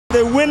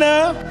The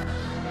winner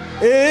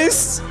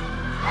is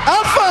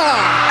Alpha.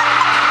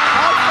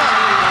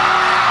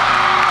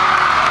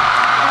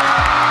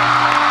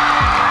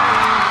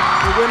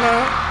 The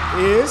winner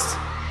is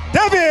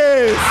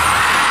Davis.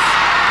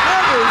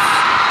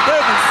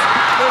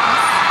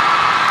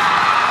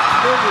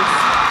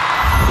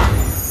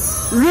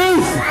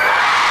 Ruth.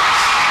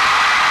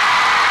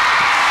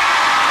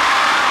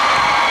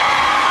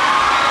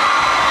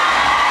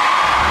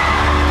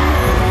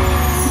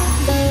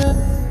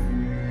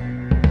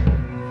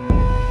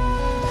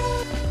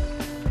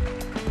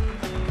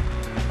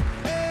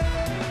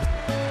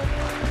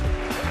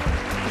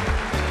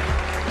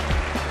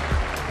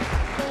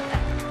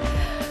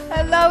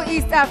 Hello,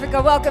 East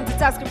Africa. Welcome to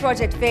Tusker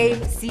Project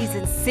Fame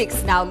Season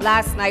 6. Now,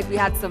 last night we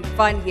had some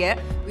fun here.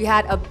 We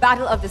had a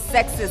battle of the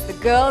sexes, the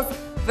girls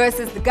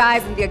versus the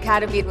guys in the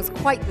academy. It was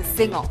quite the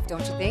sing-off, don't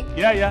you think?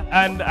 Yeah.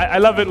 And I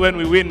love it when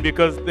we win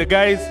because the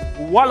guys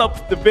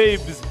walloped the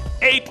babes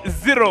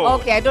 8-0.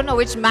 Okay, I don't know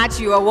which match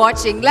you are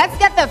watching. Let's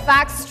get the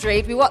facts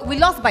straight. We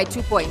lost by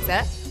 2 points,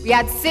 eh? We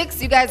had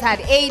 6, you guys had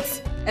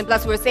 8. And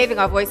plus, we're saving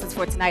our voices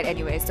for tonight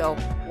anyway, so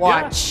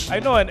watch. Yeah, I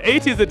know, an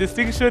 80 is a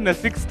distinction, a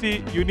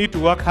 60, you need to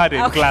work hard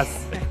in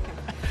class.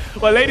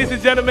 Well, ladies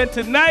and gentlemen,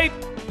 tonight,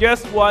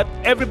 guess what?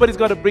 Everybody's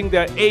got to bring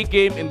their A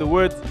game in the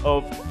words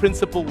of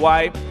Principal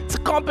Y. It's a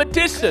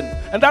competition,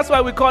 and that's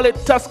why we call it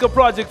Tusker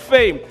Project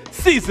Fame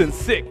Season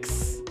 6.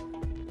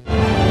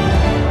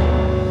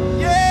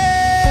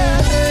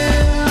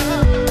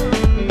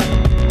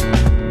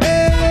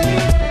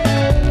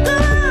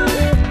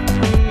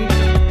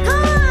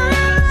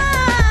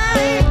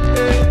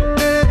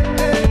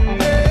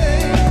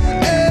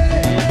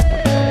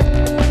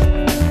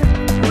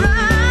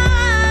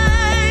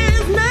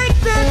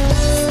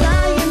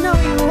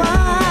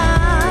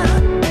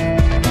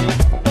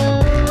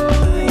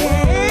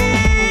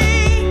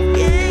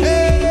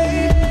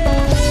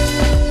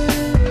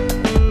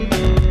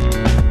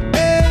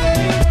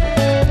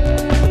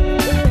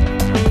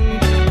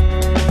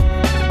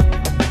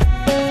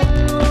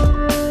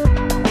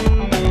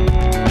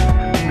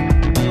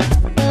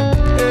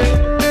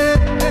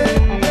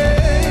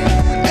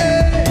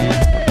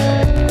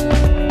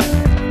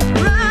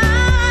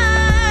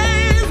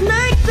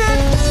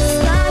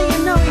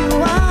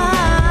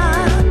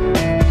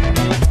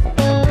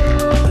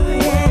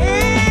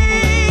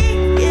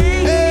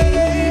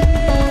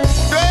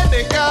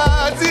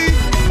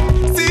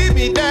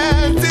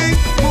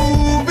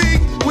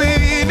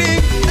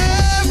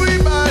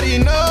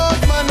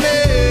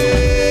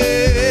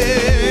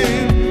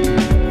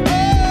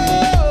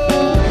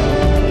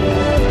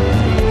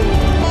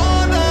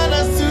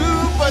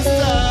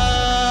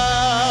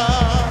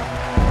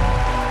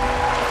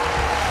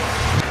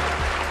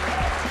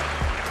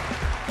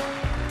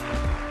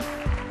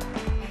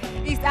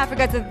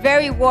 It's a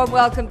very warm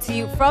welcome to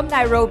you from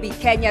Nairobi,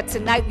 Kenya.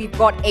 Tonight we've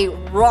got a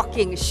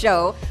rocking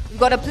show. We've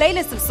got a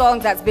playlist of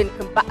songs that's been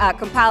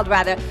compiled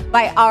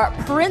by our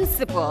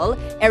principal,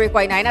 Eric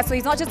Wainaina. So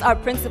he's not just our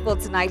principal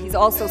tonight, he's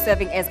also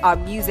serving as our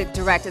music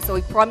director. So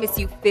we promise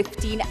you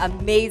 15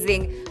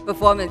 amazing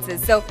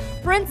performances. So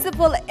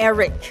Principal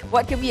Eric,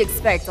 what can we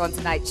expect on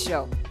tonight's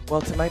show?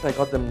 Well, tonight I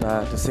got them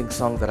to sing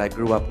songs that I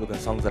grew up with and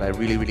songs that I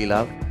really, really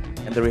love.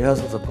 And the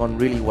rehearsals have gone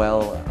really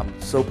well. I'm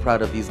so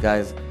proud of these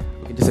guys.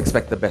 We can just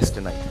expect the best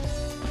tonight.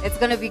 It's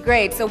going to be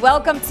great. So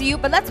welcome to you,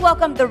 but let's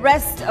welcome the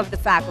rest of the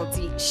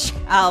faculty,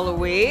 shall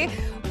we?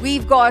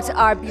 We've got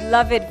our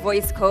beloved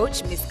voice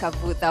coach, Miss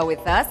Kavuta,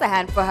 with us. A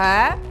hand for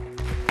her.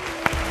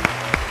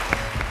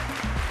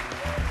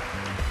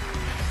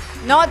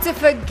 Not to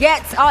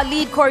forget our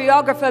lead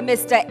choreographer,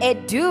 Mr.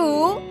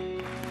 Edu.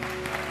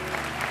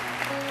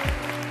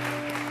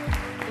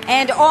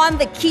 And on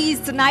the keys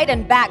tonight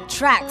and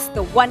backtracks,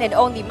 the one and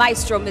only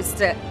maestro,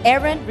 Mr.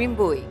 Aaron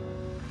Rimbui.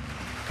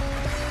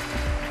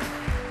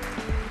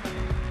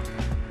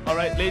 All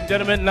right, ladies and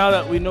gentlemen, now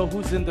that we know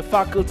who's in the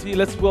faculty,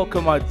 let's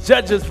welcome our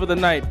judges for the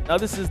night. Now,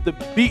 this is the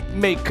beat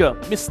maker,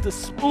 Mr.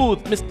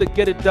 Smooth, Mr.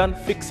 Get It Done,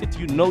 Fix It,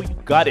 You Know You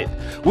Got It,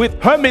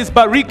 with Hermes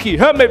Bariki,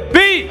 Hermes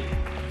B.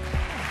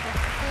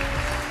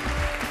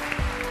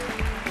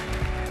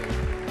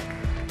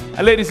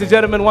 And ladies and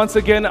gentlemen, once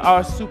again,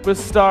 our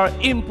superstar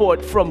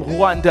import from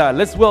Rwanda.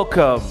 Let's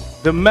welcome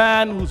the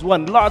man who's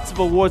won lots of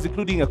awards,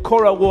 including a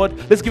Cora Award.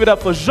 Let's give it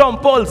up for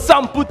Jean-Paul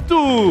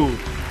Samputu.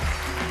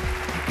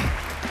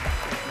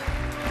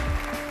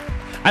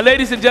 And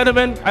ladies and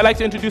gentlemen, I'd like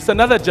to introduce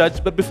another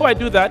judge, but before I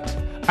do that,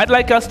 I'd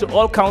like us to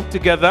all count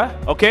together,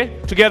 okay?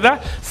 Together,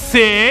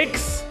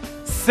 6,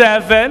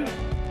 7,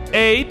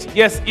 8.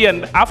 Yes,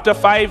 Ian, after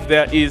 5,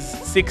 there is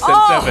 6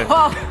 and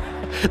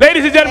 7.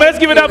 Ladies and gentlemen, let's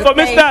give it up for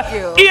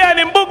Mr.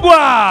 Ian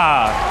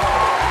Mbugwa.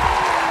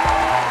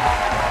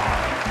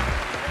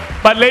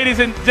 But ladies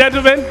and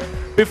gentlemen,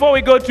 before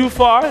we go too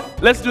far,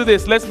 let's do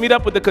this. Let's meet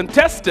up with the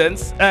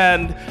contestants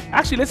and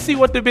actually let's see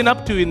what they've been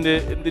up to in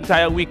the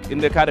entire week in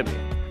the academy.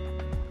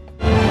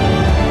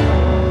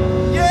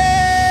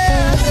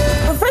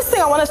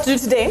 I want us to do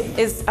today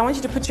is I want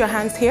you to put your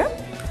hands here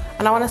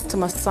and I want us to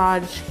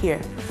massage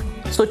here.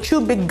 So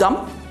chew big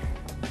gum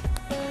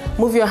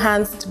Move your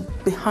hands to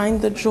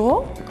behind the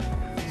jaw,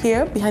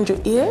 here, behind your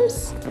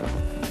ears,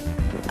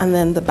 and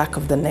then the back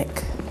of the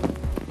neck.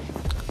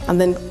 And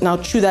then now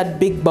chew that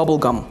big bubble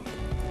gum.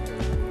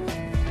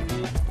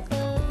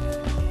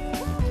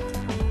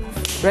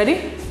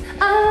 Ready?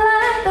 I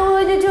like the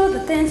way you do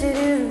the things you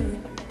do.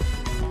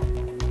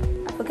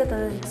 I forget the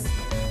lyrics.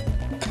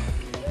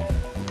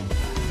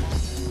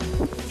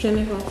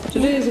 Jennifer,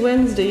 today is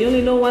Wednesday. You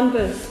only know one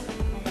verse.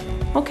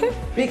 Okay.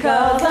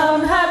 Because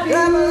I'm happy.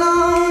 Clap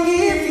along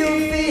if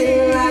you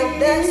feel like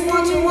that's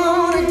what you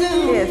want to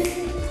do. Yes.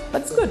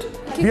 That's good.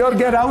 Bior,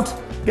 get out.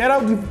 Get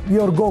out.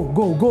 Bior, go,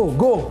 go, go,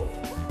 go.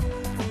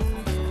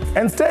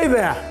 And stay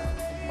there.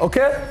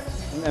 Okay?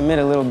 I made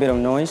a little bit of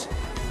noise.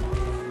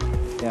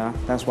 Yeah,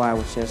 that's why I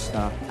was just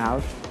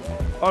out.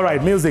 All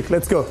right, music,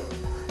 let's go.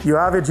 You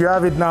have it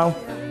now.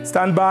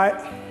 Stand by.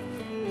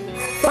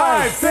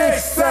 5,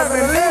 6,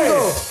 7,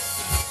 8.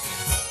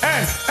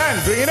 And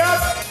bring it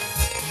up.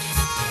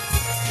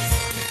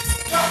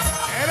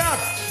 And up.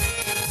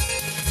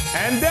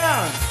 And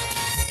down.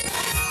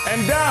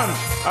 And down.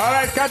 All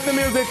right, cut the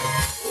music.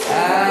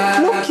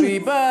 Happy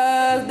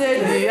birthday,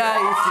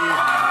 D.I.C.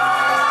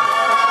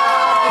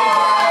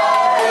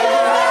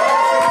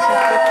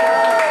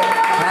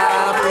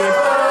 Happy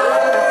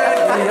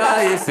birthday,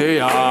 D.I.C.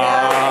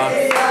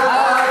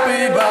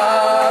 Happy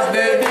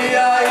birthday,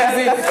 D.I.C.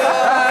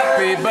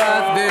 Happy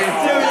birthday.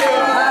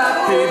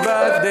 Happy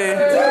birthday.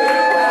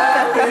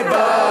 Happy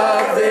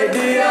birthday,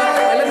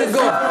 D.I.C. Let it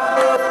go.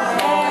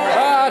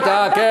 Ata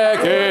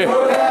keke,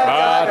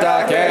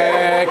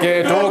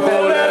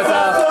 chocolate.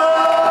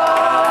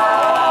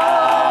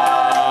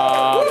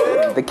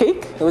 The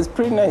cake, it was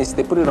pretty nice.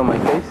 They put it on my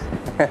face.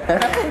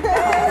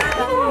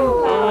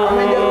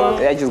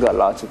 I just got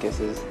lots of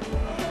kisses.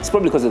 It's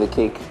probably because of the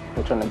cake.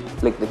 They're trying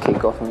to lick the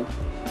cake off me.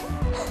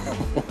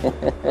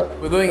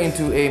 We're going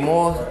into a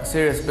more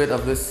serious bit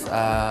of this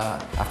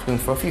afternoon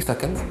for a few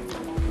seconds,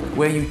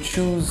 where you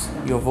choose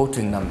your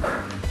voting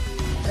number.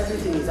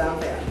 Everything is out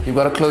there. You've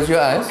got to close your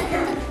eyes.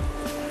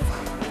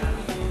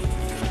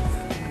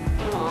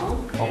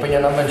 Open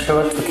your number and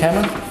show it to the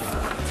camera.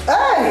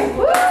 Hey!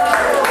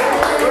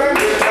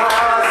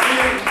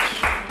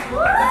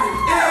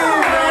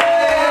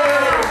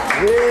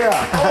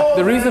 Yeah.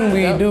 The reason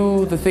we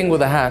do the thing with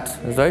the hat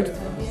is right,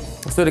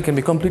 so it can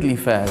be completely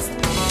fair.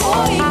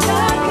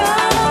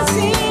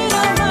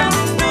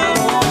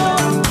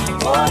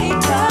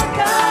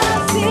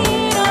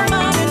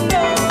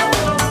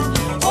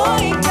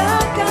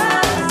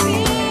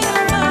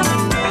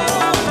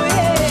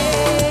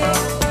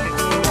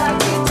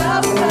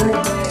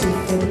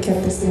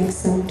 Dedicate this next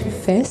song to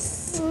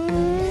Fess.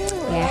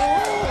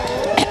 Yeah.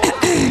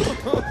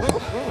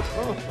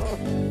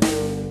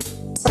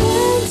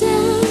 Turn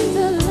down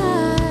the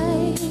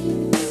lights,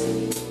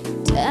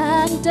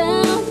 turn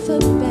down the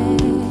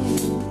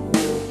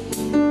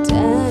band,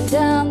 turn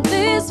down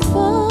these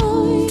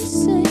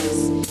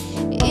voices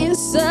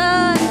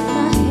inside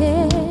my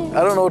head. I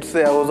don't know what to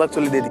say. I was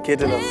actually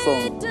dedicated a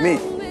song. Me,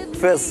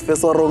 Fess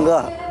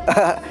Waronga.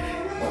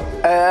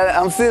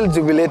 I'm still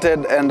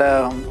jubilated and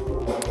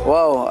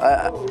wow,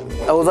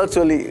 I was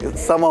actually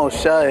somehow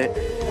shy.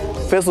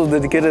 Fess was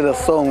dedicated a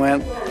song,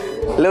 man.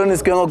 Leon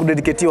is going to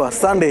dedicate you.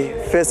 Sunday,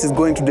 Fess is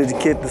going to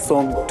dedicate the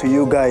song to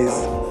you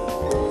guys.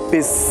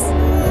 Peace.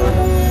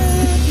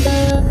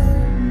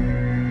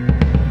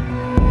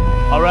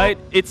 All right,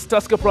 it's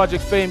Tusker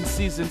Project Fame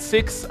Season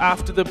 6.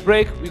 After the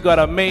break, we got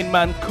our main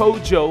man,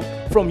 Kojo,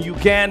 from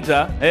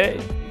Uganda.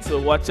 Hey, so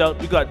watch out.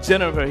 We got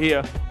Jennifer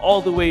here,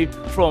 all the way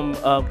from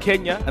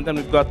Kenya, and then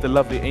we've got the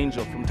lovely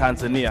Angel from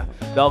Tanzania.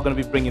 They're all going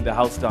to be bringing the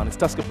house down. It's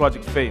Tusker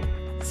Project Fame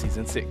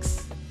Season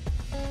 6.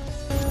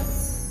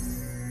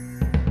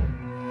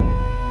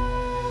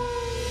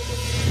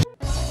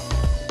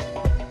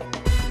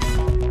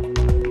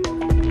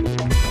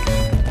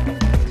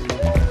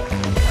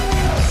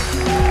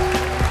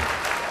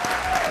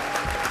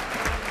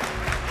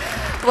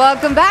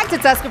 Welcome back to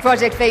Tusker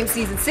Project Fame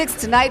Season 6.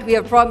 Tonight we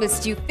have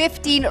promised you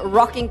 15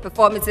 rocking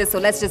performances, so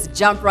let's just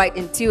jump right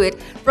into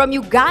it. From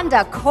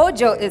Uganda,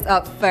 Kojo is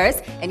up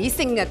first, and he's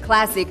singing a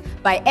classic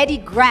by Eddie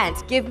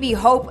Grant, Give Me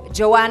Hope,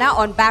 Joanna.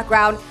 On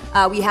background,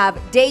 we have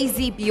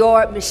Daisy,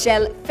 Bior,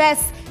 Michelle,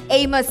 Fess,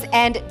 Amos,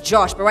 and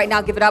Josh. But right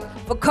now, give it up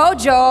for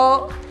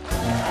Kojo.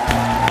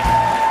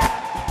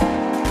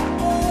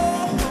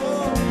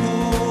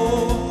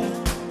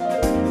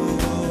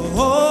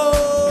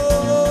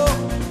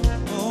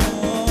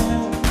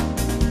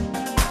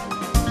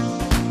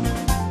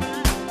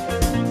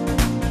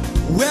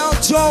 Well,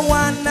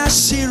 Joanna,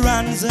 she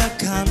runs a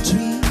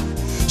country.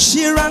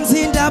 She runs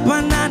in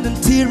Durban and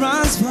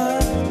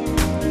Transfer.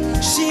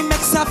 She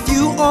makes a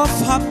few of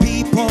her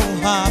people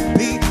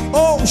happy.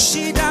 Oh,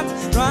 she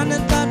doesn't run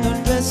and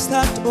doesn't dress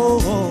at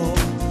all.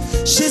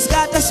 She's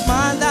got a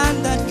smile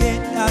and that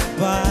get that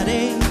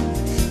body.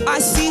 I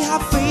see her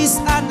face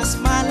and a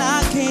smile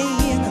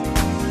again.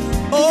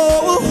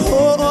 Oh,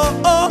 oh,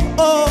 oh, oh,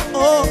 oh,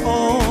 oh,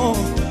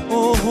 oh, oh,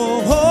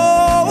 oh,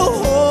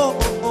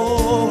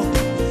 oh.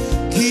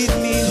 Give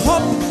me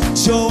hope,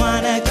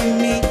 Joanna, give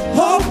me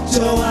hope,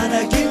 Joanna.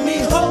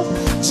 hope,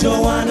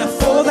 Joanna,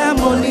 for the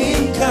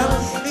morning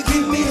come.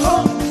 Give me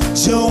hope,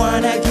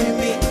 Joanna, give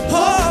me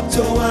hope,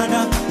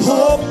 Joanna,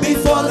 hope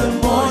before the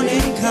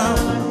morning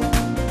come.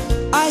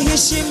 I hear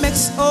she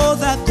makes all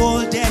the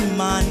gold and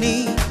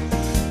money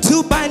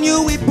to buy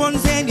new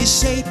weapons in the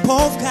shape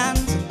of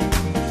guns,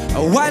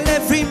 while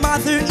every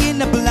mother in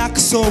the black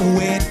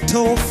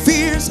Soweto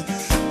fears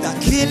the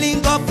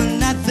killing of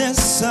another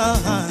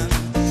son,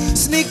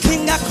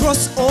 sneaking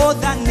across all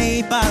the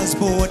neighbors'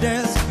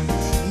 borders,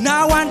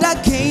 now and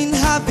again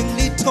having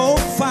little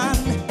fun.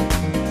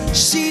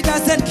 She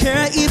doesn't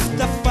care if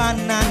the fun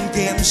and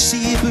games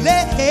she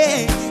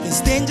plays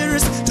is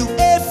dangerous to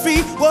everyone.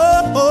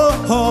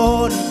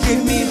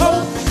 Give me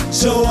hope,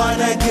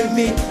 Joanna, give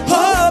me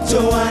hope,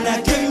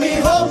 Joanna, give me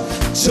hope,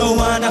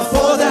 Joanna,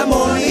 for the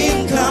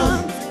morning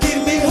come.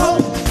 Give me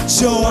hope,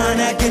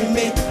 Joanna, give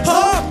me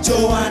hope,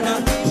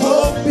 Joanna,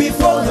 hope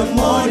before the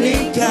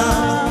morning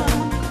come.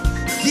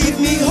 Give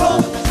me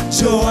hope,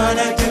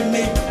 Joanna, give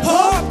me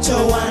hope,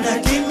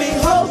 Joanna, give me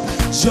hope,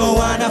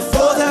 Joanna,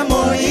 for the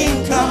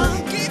morning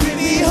come. Give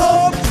me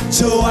hope,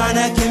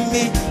 Joanna, give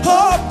me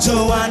hope,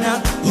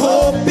 Joanna,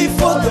 hope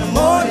before the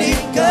morning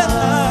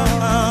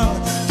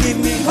come. Give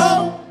me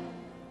hope.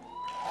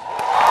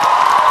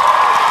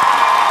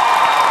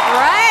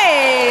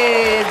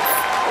 Right.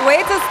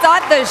 Way to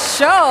start the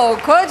show.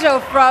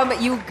 Kojo from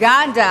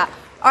Uganda.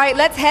 All right,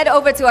 let's head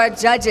over to our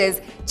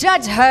judges.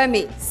 Judge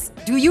Hermes,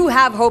 do you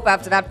have hope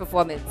after that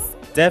performance?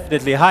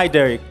 Definitely. Hi,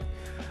 Derek.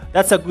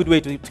 That's a good way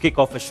to kick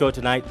off a show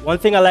tonight. One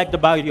thing I liked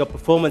about your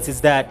performance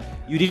is that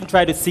you didn't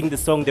try to sing the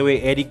song the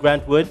way Eddie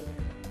Grant would.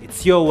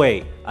 It's your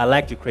way. I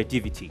liked your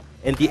creativity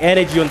and the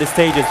energy on the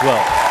stage as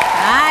well.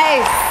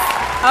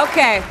 Nice.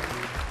 Okay.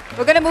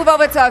 We're going to move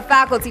over to our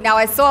faculty now.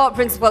 I saw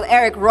Principal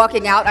Eric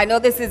rocking out. I know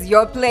this is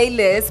your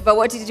playlist, but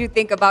what did you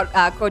think about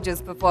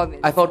Kojo's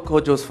performance? I thought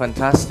Kojo's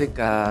fantastic.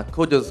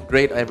 Kojo's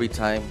great every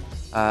time.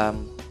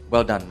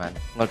 Well done, man.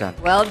 Well done.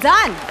 Well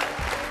done.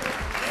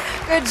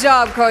 Good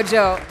job,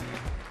 Kojo.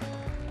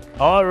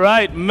 All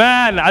right,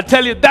 man. I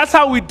tell you, that's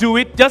how we do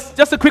it.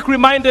 Just a quick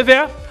reminder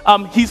there.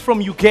 He's from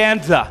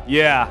Uganda.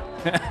 Yeah.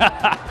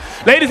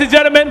 Ladies and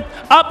gentlemen,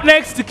 up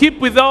next, to keep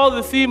with all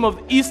the theme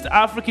of East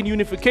African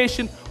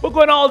unification, we're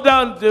going all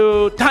down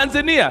to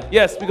Tanzania.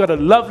 Yes, we got a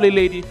lovely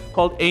lady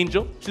called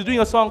Angel. She's doing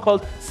a song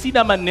called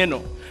Sina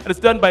Maneno, and it's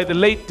done by the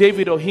late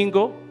David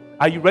Ohingo.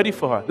 Are you ready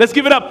for her? Let's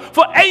give it up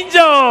for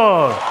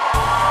Angel!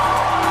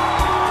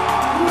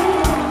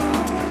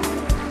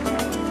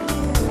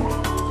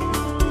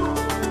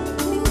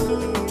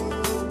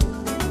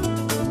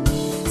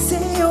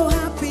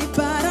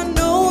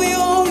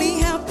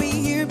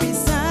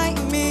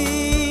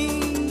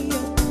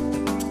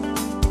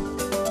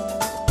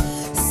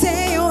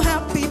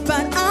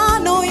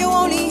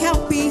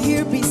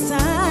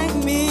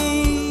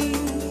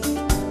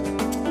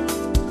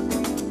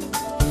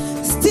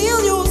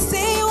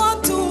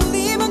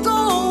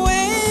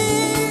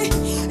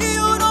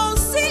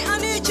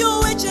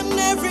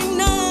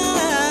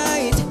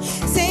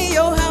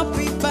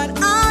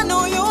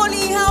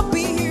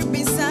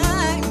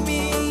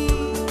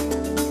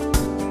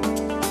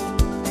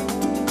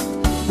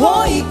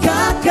 Woi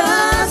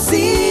kaka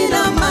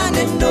sina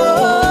maneno,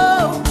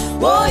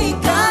 woi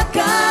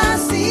kaka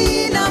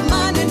sina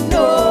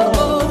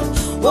maneno,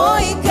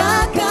 woi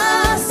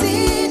kaka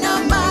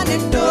sina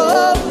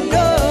maneno,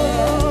 no.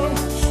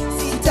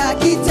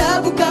 Sitaki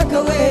tabu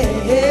kaka we.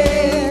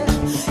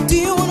 Do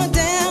you wanna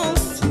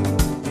dance?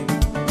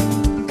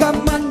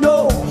 Come on,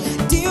 no.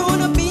 Do you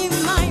wanna be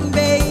mine,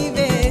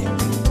 baby?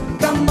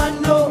 Come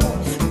on, no.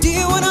 Do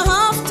you wanna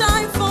have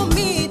time for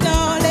me,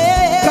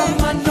 darling?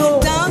 Come on,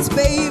 no. Dance,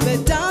 baby,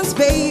 dance,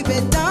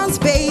 baby, dance,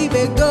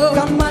 baby, go.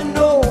 Come on,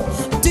 no.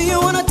 Do you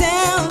wanna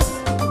dance?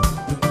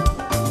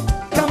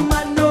 Come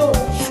on, no.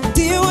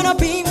 Do you wanna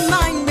be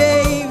mine,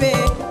 baby?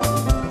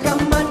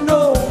 Come on,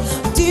 no.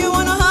 Do you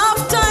wanna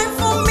have time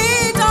for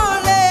me,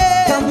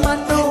 darling? Come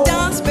on, no.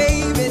 Dance,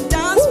 baby,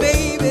 dance,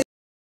 baby.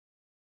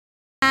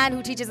 And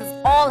who teaches us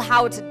all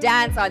how to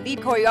dance, our lead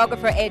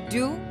choreographer,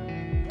 Edu.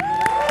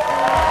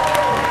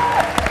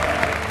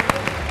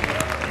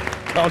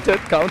 Count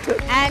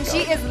it. And she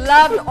is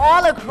loved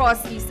all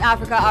across East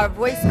Africa, our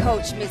voice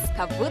coach, Miss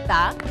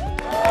Kabuta.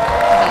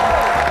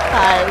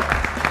 Hi.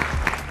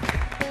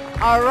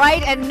 All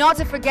right, and not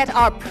to forget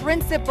our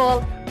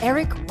principal,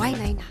 Eric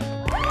Wainaina.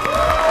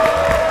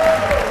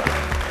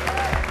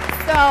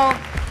 So,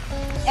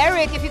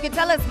 Eric, if you could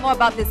tell us more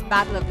about this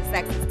Battle of the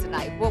Sexes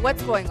tonight. Well,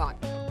 what's going on?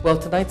 Well,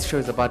 tonight's show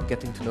is about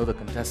getting to know the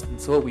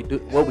contestants. So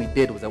what we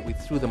did was that we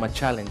threw them a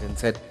challenge and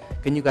said,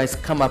 can you guys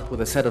come up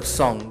with a set of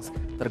songs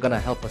that are going to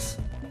help us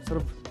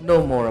sort of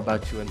know more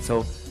about you? And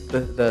so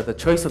the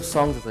choice of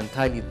songs is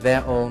entirely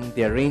their own,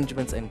 the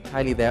arrangements are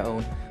entirely their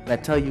own. And I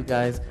tell you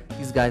guys,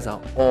 these guys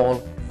are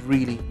all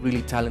really,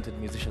 really talented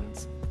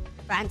musicians.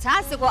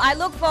 Fantastic. Well, I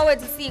look forward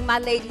to seeing my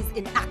ladies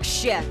in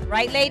action.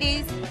 Right,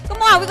 ladies? Come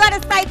on, we got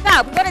to psych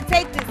up. We got to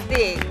take this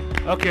thing.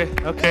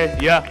 Okay,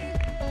 yeah.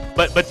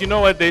 But you know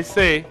what they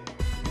say?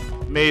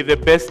 May the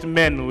best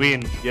men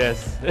win,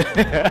 yes.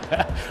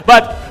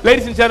 But,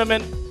 ladies and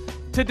gentlemen,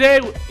 Today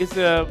is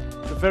a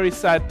very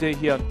sad day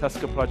here on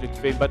Tusker Project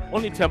Fame, but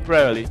only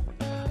temporarily.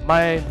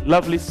 My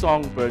lovely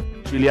songbird,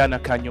 Juliana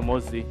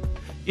Kanyomozi,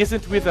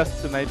 isn't with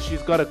us tonight.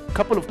 She's got a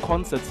couple of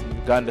concerts in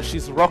Uganda.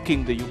 She's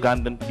rocking the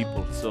Ugandan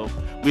people. So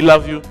we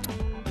love you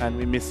and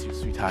we miss you,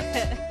 sweetheart.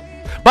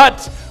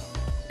 But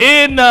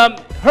in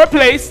her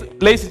place,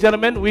 ladies and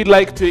gentlemen, we'd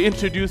like to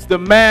introduce the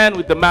man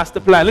with the master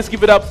plan. Let's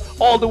give it up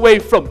all the way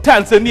from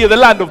Tanzania, the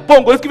land of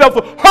Bongo. Let's give it up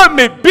for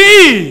Hermie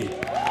B.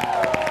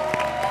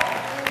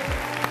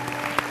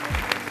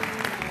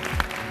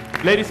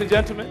 Ladies and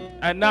gentlemen,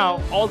 and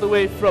now all the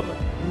way from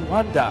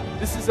Rwanda.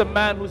 This is a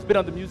man who's been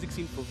on the music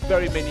scene for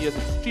very many years,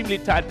 extremely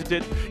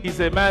talented.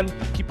 He's a man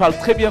qui parle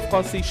très bien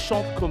français, il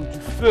chante comme du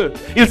feu.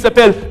 Il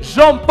s'appelle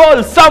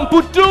Jean-Paul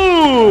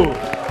Samputu.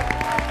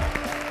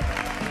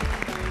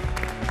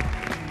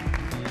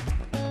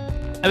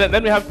 And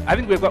then we have, I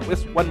think we've got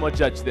just one more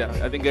judge there.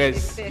 I think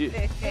guys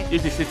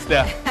usually sits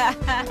there.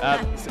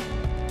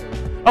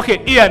 Okay,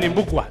 Ian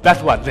Mbukwa,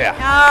 that one there.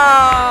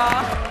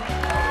 Oh.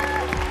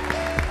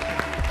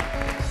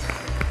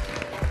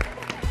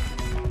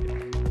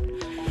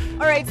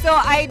 All right, so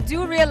I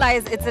do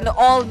realize it's an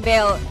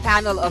all-male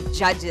panel of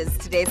judges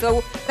today.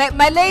 So, like,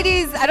 my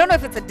ladies, I don't know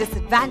if it's a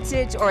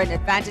disadvantage or an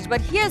advantage,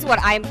 but here's what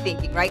I'm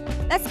thinking, right?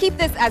 Let's keep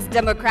this as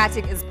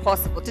democratic as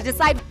possible to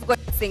decide who's going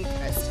to sing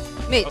first.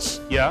 Mitch,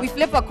 yeah. We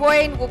flip a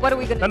coin. Well, what are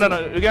we going to do?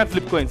 No, we can't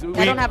flip coins.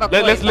 I don't have a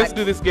coin. Let's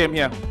do this game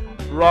here.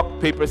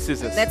 Rock, paper,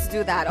 scissors. Let's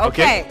do that.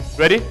 Okay.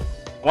 Ready?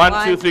 One,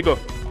 2, 3, go.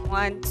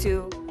 1,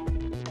 2.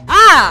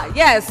 Ah,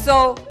 yes,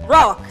 so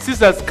rock.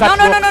 Scissors, cut.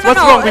 No. What's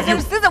wrong with you?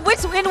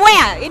 Scissors, in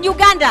where? In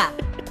Uganda?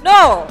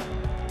 No.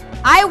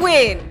 I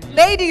win.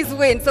 Ladies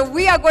win. So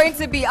we are going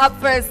to be up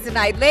first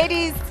tonight.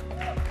 Ladies.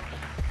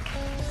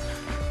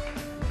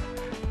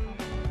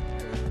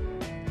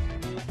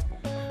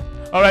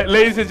 All right,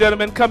 ladies and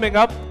gentlemen, coming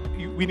up,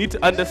 we need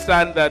to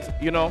understand that,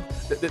 you know,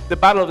 the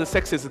battle of the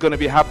sexes is going to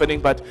be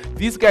happening, but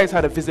these guys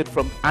had a visit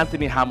from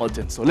Anthony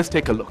Hamilton. So let's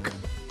take a look.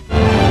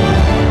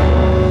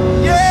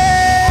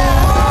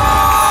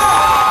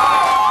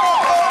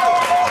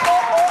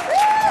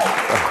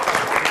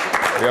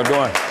 How y'all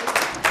doing?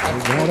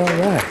 Doing all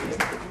right.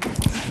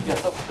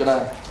 Yeah, I'm gonna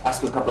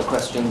ask you a couple of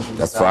questions.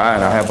 That's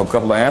fine. I have a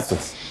couple of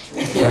answers.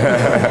 And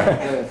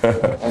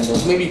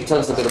maybe tell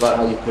us a bit about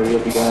how your career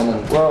began.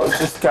 And well, it's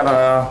just kind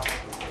of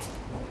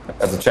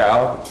as a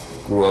child,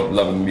 grew up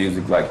loving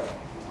music like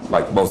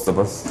most of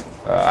us.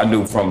 I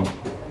knew from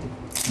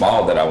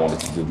small that I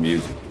wanted to do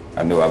music.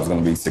 I knew I was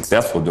going to be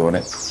successful doing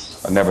it.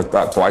 I never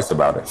thought twice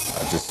about it.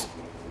 I just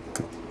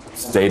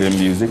stayed in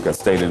music. I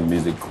stayed in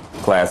music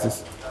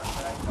classes.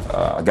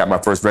 I got my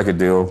first record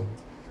deal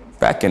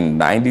back in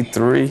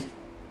 '93,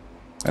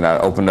 and I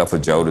opened up for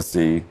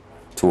Jodeci,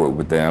 toured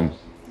with them,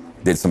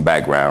 did some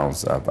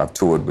backgrounds. I've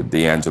toured with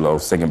D'Angelo,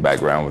 singing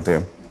background with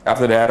him.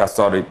 After that, I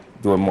started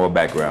doing more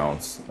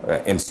backgrounds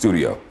in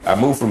studio. I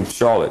moved from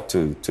Charlotte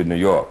to New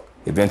York.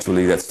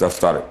 Eventually, that stuff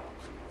started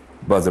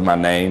buzzing my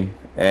name,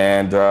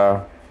 and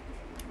I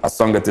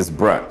sung at this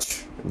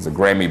brunch. It was a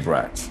Grammy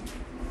brunch,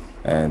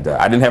 and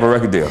I didn't have a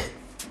record deal.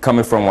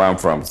 Coming From Where I'm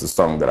From, it's the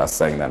song that I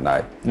sang that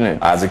night. Yeah.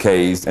 Isaac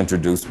Hayes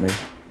introduced me,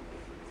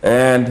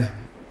 and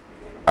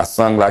I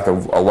sung like a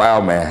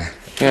wild man.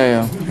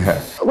 Yeah.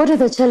 What are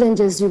the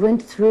challenges you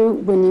went through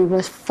when you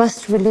were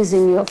first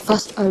releasing your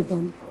first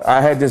album?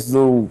 I had this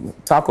little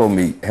taco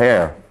meat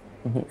hair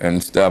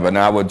and stuff, and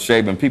I would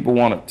shave, and people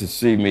wanted to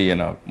see me in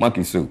a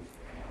monkey suit,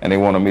 and they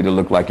wanted me to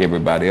look like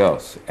everybody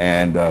else.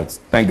 And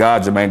thank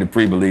God Jermaine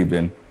Dupri believed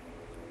in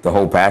the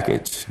whole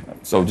package.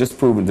 So just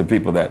proving to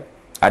people that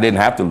I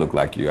didn't have to look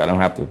like you. I don't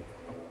have to.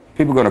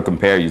 People are going to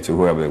compare you to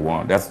whoever they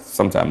want.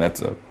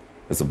 Sometimes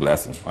that's a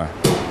blessing. Right.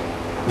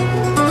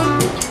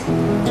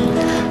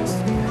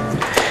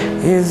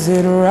 Is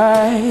it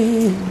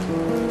right,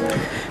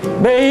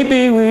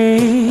 baby?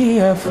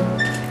 We've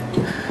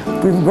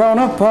grown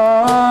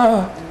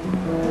apart,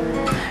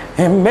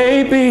 and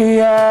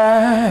maybe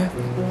I've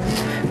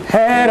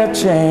had a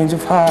change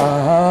of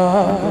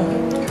heart.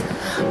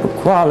 But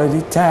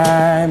quality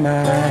time,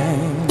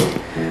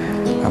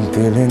 I'm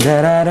feeling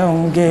that I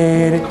don't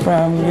get it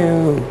from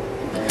you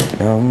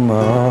no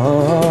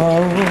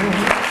more.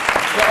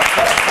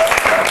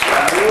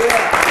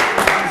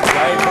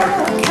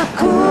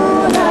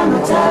 Hakuna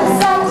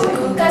Matata,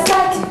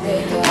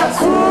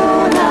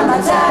 Hakuna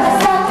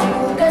Matata,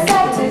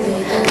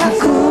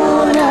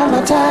 Hakuna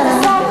Matata,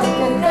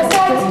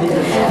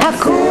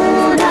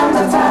 Hakuna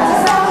Matata,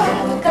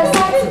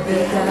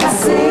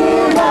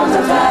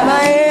 Mama,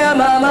 yeah,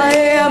 mama,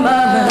 yeah,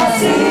 mama,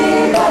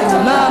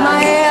 mama,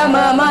 yeah,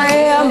 mama,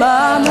 yeah,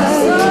 mama,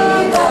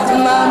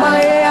 mama,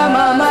 yeah,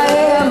 mama,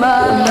 yeah,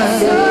 mama,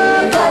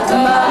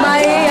 mama,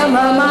 yeah,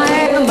 mama,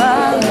 yeah,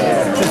 mama.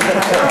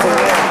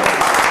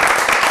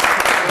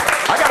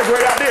 I got a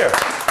great idea.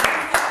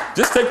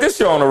 Just take this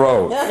show on the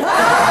road.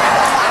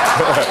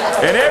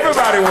 And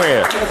everybody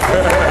wins.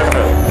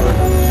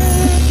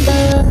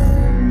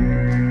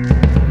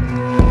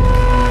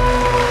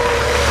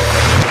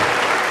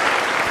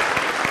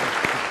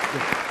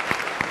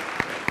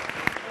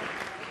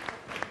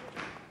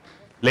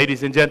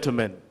 Ladies and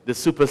gentlemen, the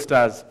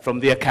superstars from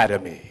the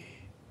Academy.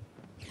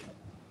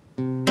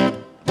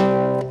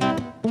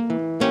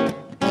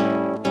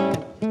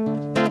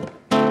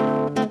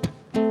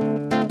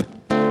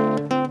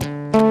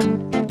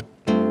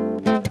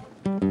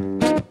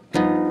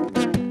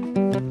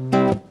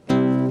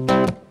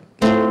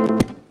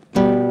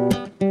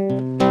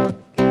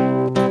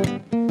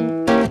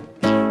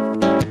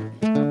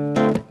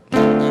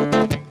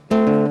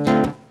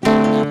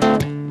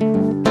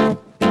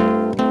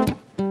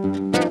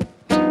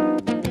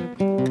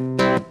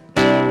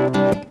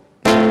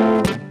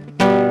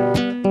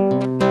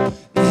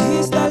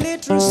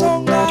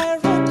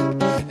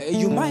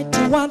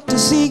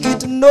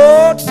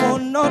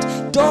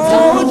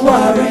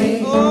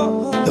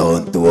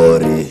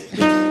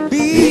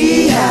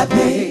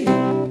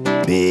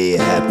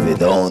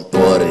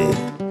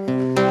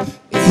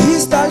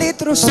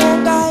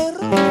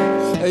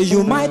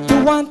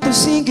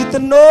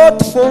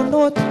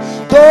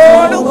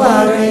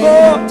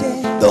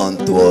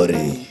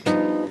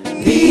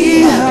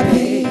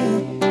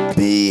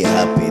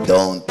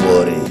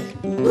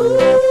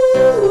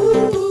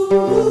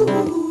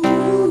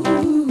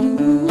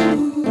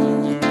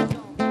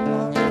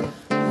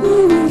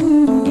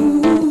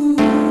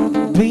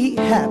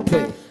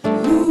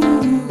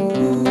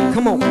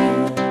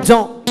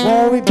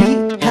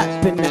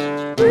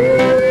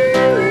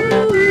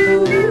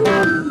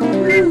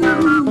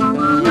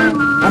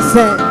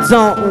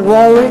 Don't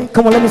worry.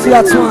 Come on, let me see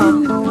that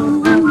song.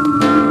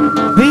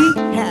 Be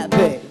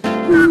happy.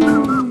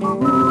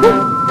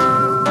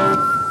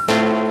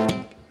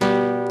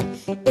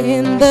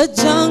 In the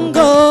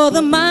jungle,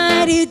 the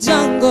mighty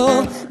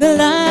jungle, the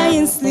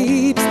lion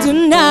sleeps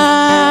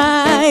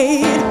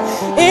tonight.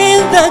 In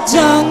the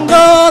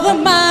jungle, the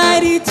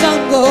mighty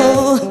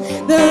jungle,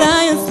 the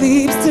lion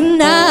sleeps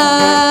tonight.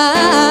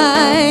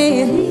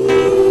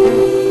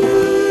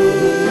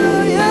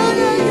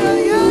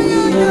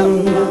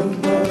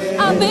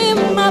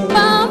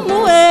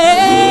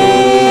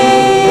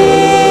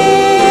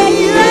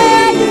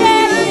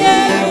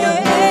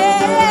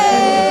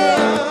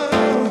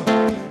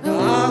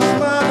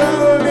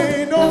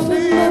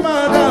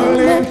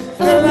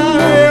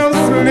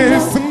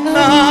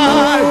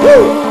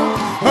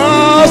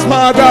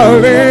 My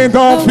darling,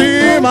 don't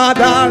fear, my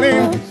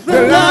darling.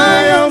 The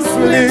lion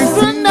sleeps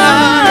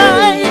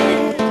tonight.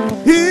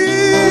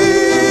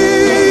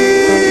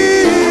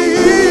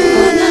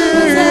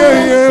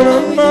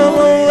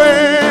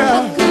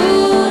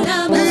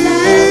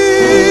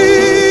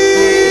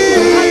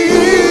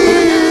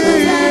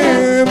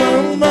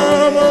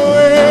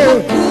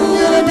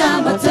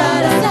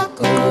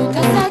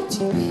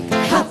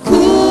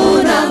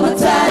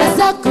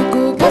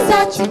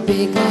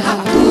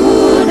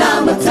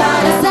 Hakuna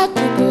Matata za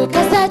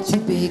kukukaza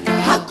chupika.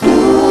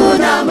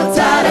 Hakuna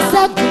Matata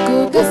za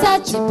kukukaza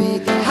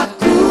chupika.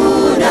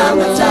 Hakuna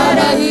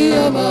Matata.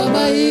 Hiyo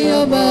mama,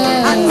 hiyo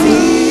mama.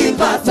 Ati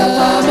pata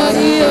mama,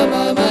 hiyo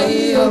mama,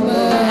 hiyo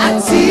mama.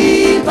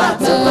 Ati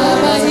pata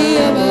mama,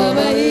 hiyo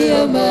mama,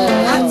 hiyo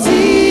mama.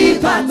 Ati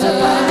pata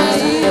mama,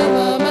 hiyo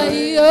mama,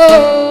 hiyo.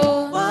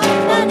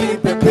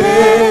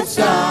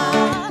 Wananipepesa,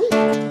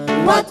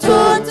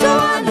 watoto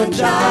wana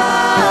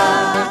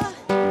njaa,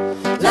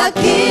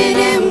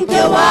 lakini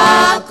mke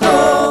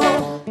wako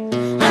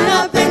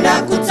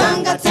anapenda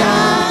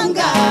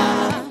kutangatanga.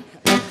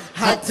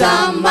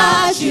 Hata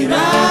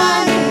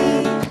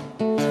majirani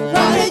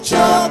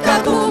wamechoka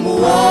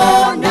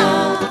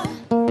kumuona,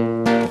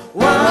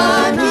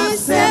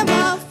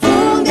 wanasema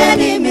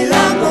fungeni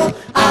milango,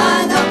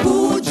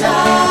 anakuja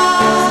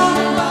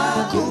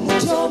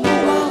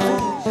kumuchomoa.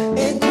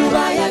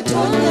 Enguba ya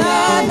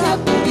tonya na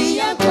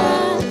kulia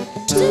kwa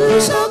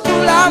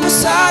tusokula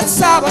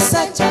musasa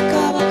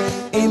basachakaba.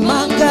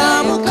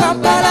 Imanga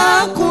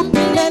mukambara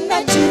kupile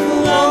na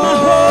chivu.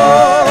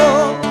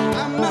 Amahoro,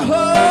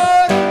 amahoro,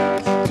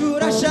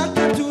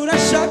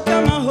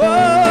 turashaka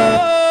mahoro.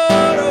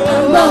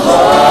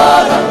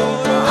 Amahoro,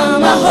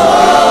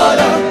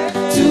 amahoro,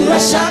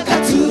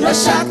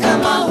 turashaka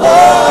mahoro.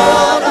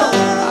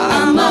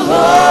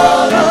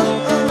 Amahoro,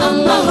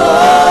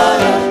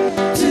 amahoro,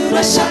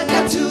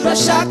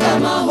 turashaka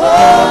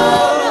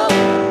mahoro.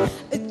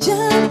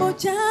 Jambo,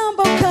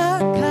 jambo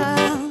kaka,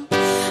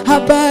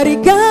 habari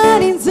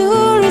gani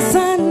nzuri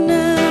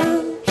sana.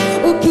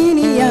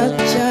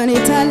 Ukiniacha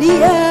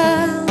nitalia,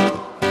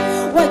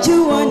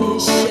 wajua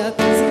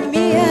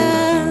nishakuzimia.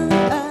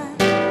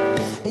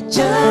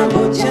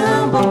 Jambo,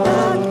 jambo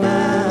kaka,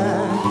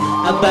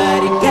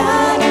 habari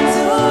gani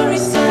nzuri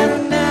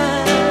sana.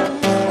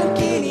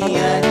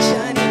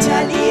 Ukiniacha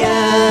nitalia,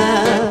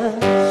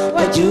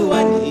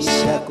 wajua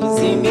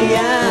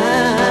nishakuzimia.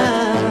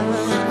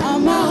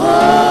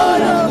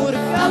 Amahoro,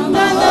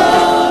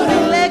 amahoro,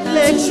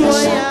 lek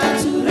shoya.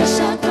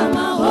 Turashaka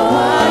mahoro,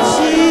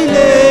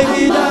 ashile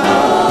gida.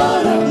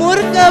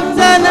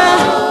 Murkabzana,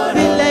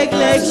 lek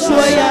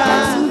shoya.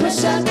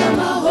 Turashaka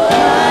mahoro,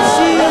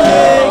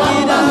 ashile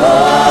gida.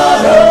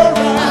 Amahoro,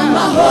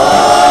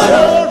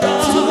 amahoro,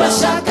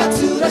 turashaka.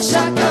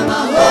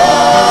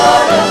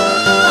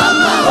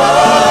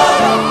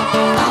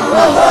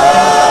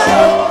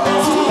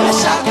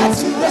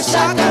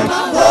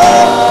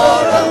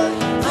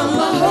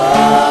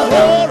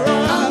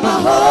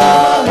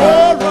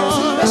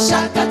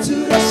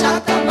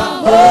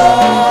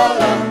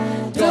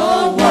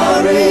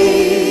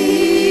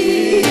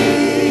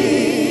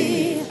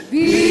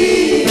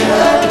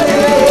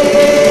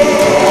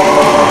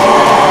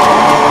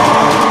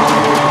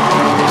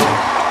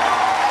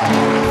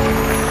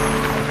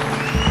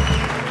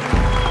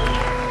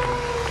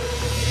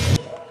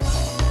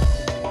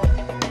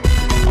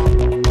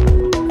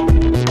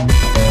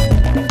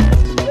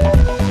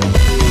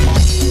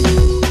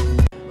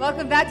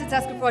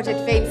 Project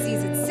Fame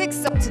Season 6.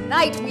 So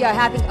tonight we are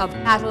having a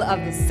battle of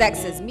the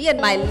sexes. Me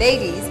and my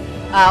ladies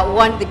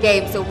won the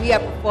game, so we are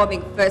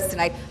performing first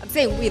tonight. I'm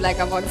saying we like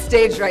I'm on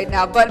stage right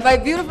now, but my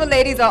beautiful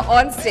ladies are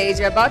on stage.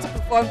 They're about to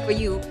perform for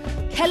you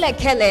Kele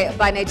Kele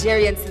by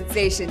Nigerian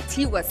sensation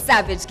Tiwa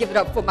Savage. Give it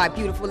up for my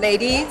beautiful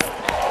ladies.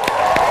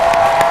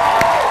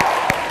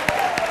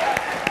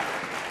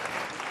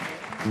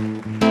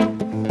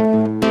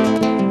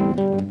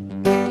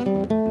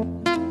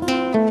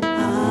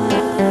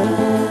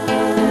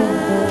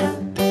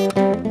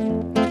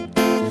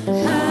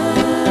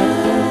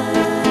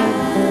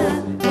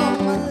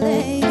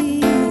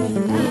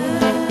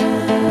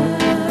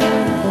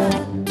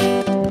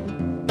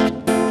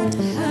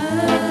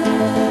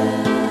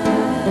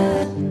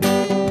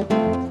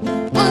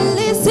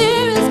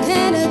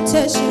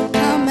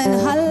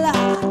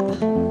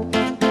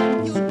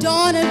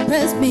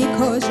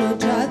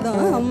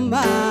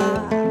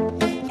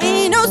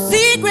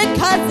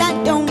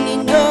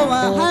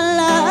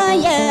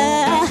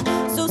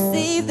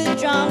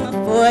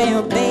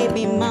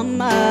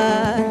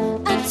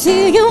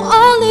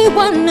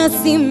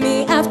 See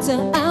me after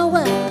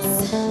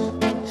hours.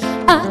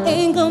 I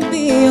ain't gonna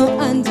be your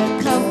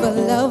undercover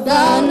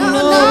lover.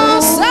 No,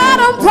 said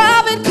I'm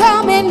private,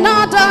 coming,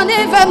 not don't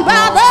even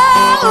bother.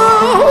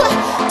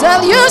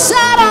 Tell you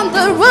shot on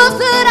the roof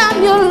that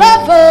I'm your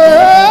lover.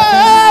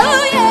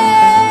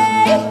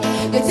 Yeah.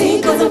 You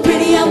think 'cause I'm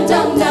pretty, I'm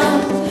dumb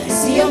now.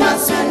 See your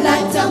mouth smell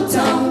like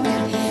dum-dum.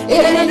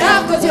 It ain't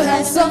enough 'cause you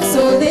handsome,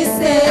 so they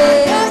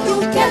say.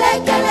 You kele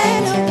kele,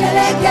 no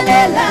kele kele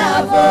love.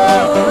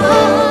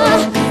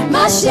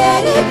 My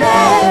shady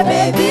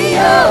baby,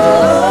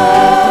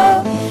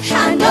 oh, I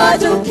know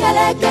you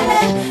kele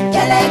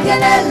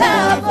kele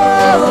love,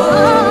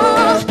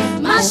 oh,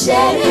 my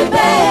shady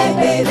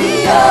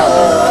baby,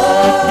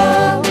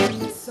 oh.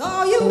 So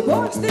you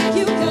boys think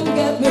you can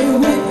get me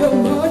with your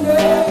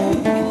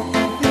money?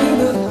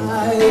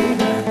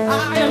 I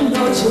am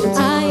not your type.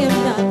 I am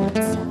not.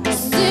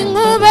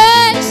 Single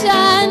man,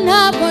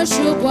 up on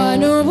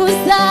Shubano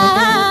Busa.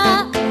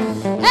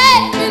 Hey,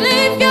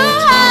 believe you,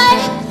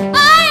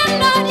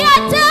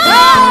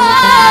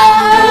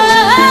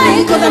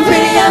 because I'm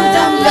pretty, I'm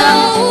dumb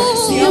down.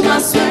 See you my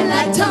swing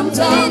like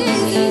tom-tom. It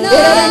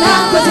ain't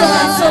enough 'cause you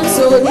handsome,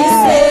 so they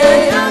say.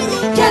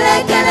 Kele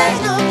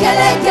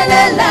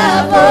kele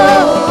love,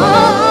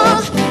 oh,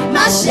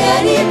 my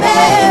shady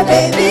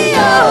baby, oh.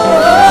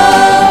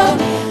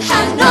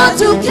 I know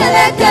to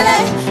kele kele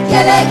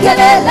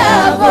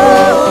love, oh,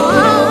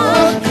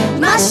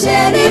 my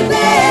shady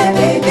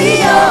baby,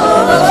 oh.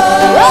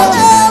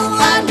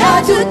 I know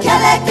to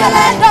kele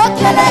love,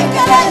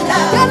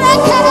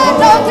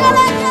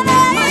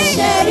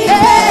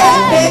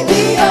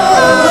 baby,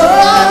 oh.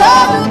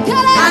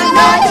 I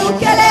know you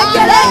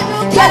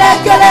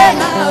kele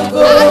love,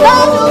 oh.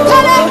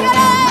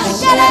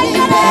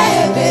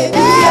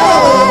 Baby,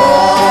 oh.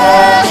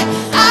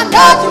 I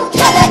know you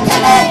kele.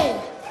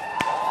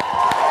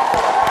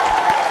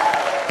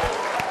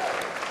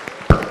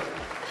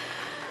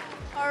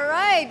 All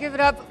right, give it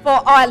up for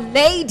our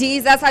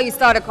ladies. That's how you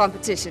start a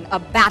competition, a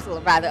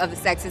battle rather of the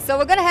sexes. So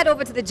we're gonna head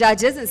over to the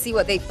judges and see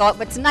what they thought.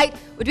 But tonight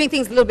we're doing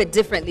things a little bit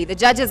differently. The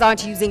judges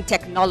aren't using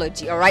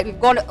technology, all right? We've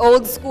gone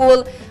old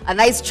school, a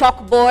nice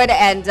chalkboard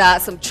and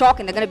some chalk,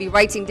 and they're gonna be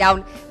writing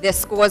down their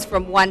scores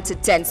from 1 to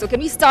 10. So can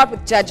we start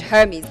with Judge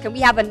Hermes? Can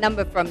we have a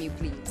number from you,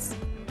 please?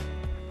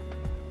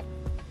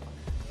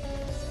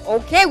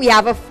 Okay, we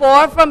have a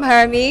 4 from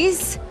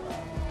Hermes.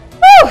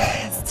 Whew,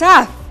 it's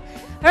tough.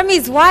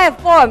 Hermes, why a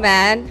 4,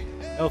 man?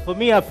 No, for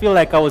me, I feel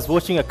like I was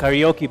watching a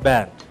karaoke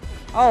band.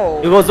 Oh.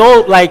 It was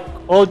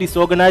all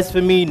disorganized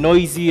for me,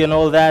 noisy and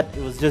all that.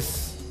 It was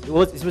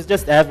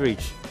just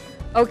average.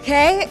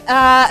 Okay,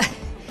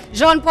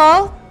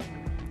 Jean-Paul,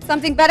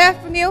 something better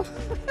from you?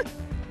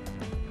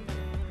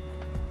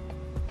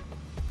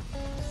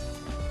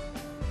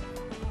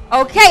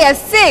 Okay, a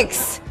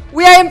 6.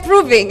 We are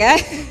improving, eh?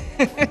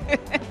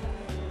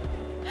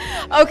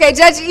 Okay,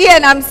 Judge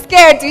Ian, I'm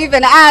scared to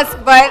even ask,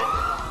 but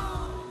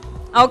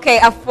okay,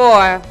 a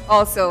 4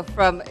 also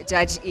from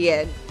Judge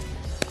Ian.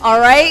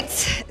 All right,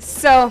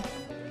 so,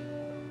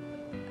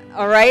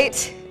 all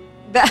right,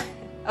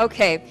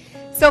 okay.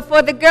 So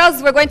for the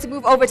girls, we're going to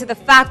move over to the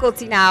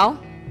faculty now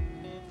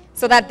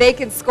so that they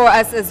can score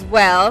us as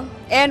well.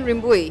 And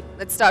Rimbui,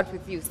 let's start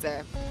with you,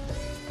 sir.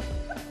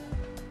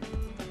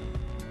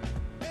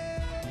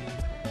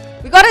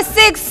 We got a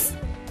 6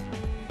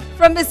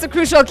 from Mr.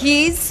 Crucial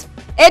Keys.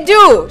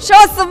 Edu, show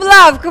us some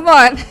love, come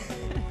on.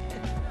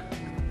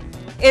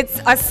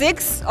 It's a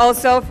 6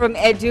 also from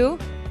Edu.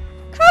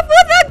 Come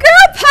on, the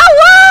girl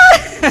power!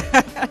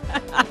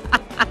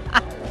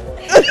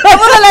 Come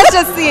on, let's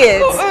just see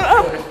it.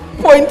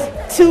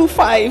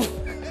 0.25.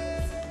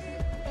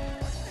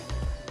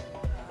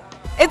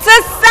 It's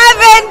a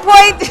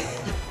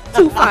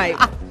 7.25.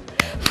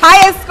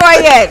 Highest score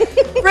yet.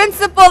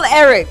 Principal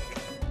Eric.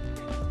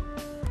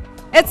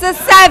 It's a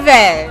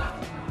 7.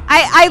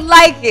 I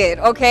like it,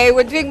 okay?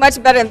 We're doing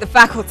much better in the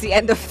faculty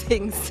end of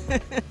things.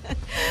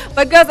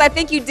 But girls, I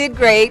think you did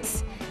great.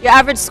 Your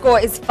average score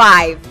is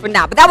 5 for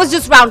now. But that was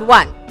just round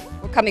 1.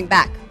 We're coming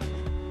back.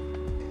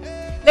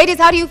 Ladies,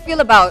 how do you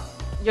feel about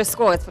your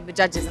scores from the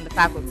judges and the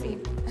faculty?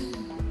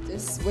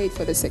 Just wait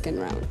for the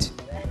second round.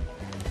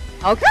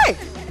 Okay.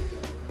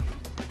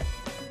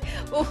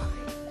 Ooh.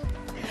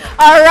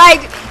 All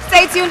right.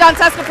 Stay tuned on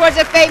Tusker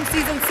Project Fame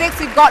Season 6.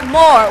 We've got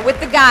more with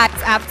the guys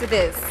after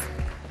this.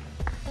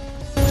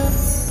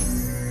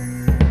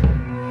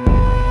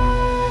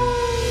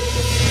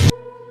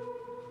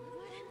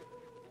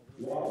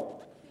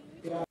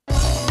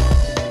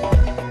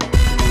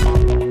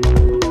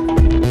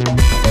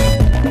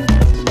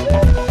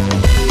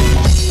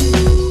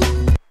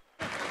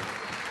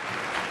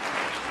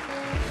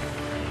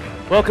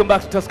 Welcome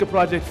back to Tusker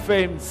Project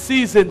Fame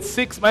Season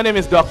 6. My name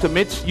is Dr.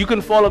 Mitch. You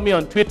can follow me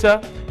on Twitter.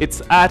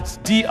 It's at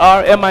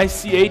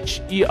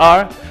DRMICHER.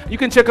 You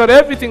can check out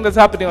everything that's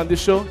happening on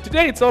this show.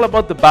 Today, it's all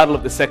about the battle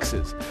of the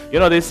sexes. You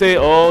know, they say,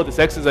 oh, the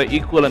sexes are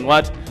equal and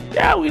what?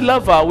 Yeah, we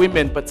love our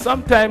women, but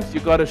sometimes you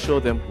gotta show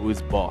them who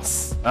is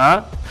boss.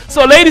 Huh?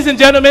 So, ladies and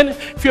gentlemen,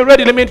 if you're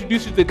ready, let me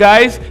introduce you to the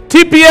guys.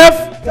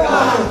 TPF,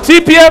 God.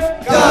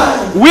 TPF,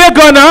 God. We're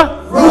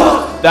gonna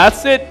rock.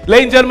 That's it.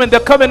 Ladies and gentlemen, they're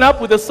coming up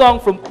with a song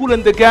from Kool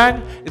and the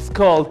Gang. It's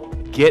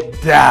called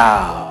Get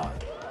Down.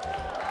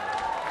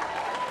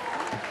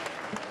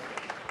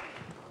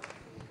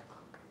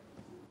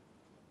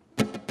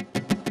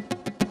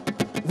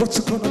 What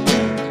you gonna do?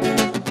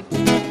 Do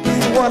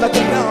you wanna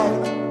get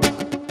down?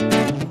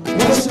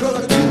 What you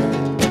gonna do?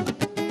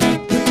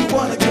 Do you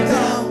wanna get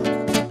down?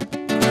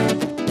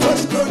 What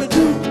you gonna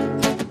do?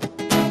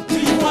 Do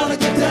you wanna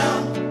get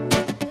down?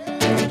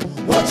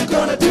 What you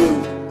gonna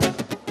do?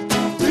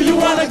 Do you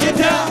wanna get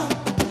down?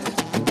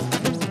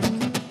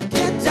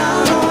 Get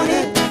down on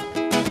it.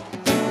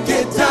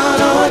 Get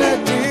down on it.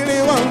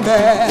 Really want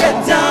that.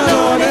 Get down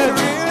on it.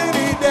 Really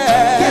need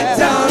that. Get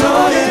down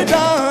on it.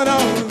 Down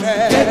on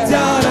that. Get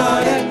down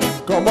on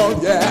it. Come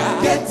on,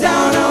 yeah. Get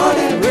down on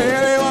it.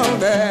 Really want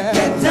that.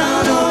 Get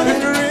down on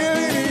it.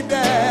 Really need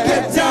that.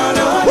 Get down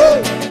on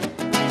it.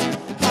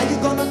 How you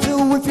gonna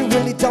do if you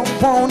really don't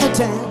wanna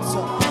dance?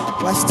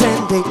 While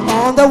standing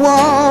on the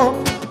wall.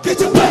 Get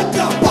your back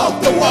up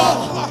off the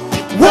wall.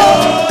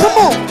 Whoa, come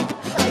on.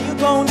 How you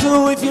gonna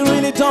do if you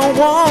really don't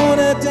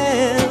wanna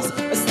dance?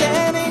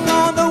 Standing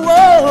on the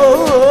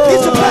wall.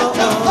 Get your back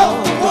up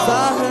off the wall. I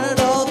heard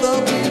all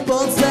the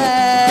people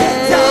say,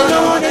 get down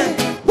on it.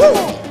 Woo.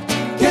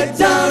 Get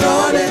down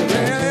on it.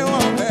 Really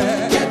want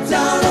that. Get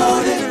down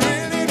on it.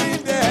 Really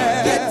need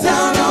that. Get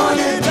down on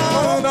it.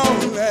 Down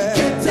on that.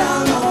 Get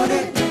down on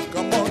it.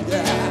 Come on,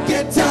 yeah.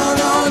 Get down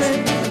on it.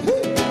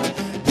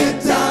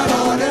 Get down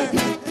on it.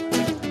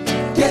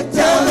 Get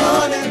down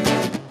on it.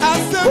 I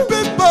said,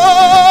 people,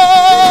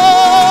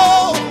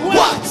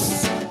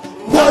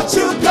 what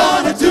you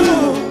gonna do?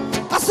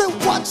 I said,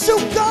 what you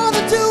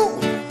gonna do?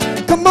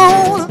 Come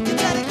on, you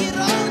gotta get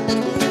on the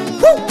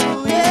groove. Woo,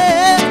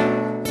 yeah.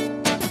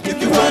 If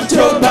you want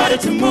your body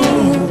to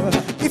move,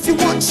 if you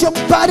want your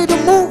body to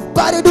move,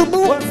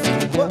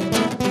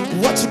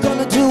 what you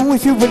gonna do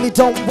if you really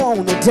don't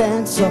wanna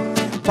dance?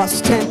 By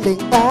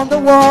standing on the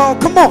wall,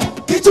 come on,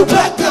 get your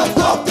back up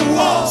off the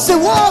wall. Say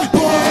what?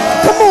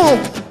 Yeah. Come on.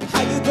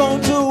 How you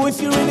gonna do if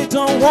you really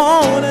don't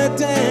wanna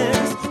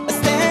dance?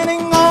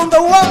 Standing on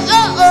the wall.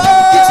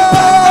 Get your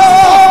back up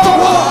off the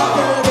wall.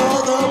 Heard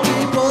all the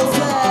people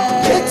say,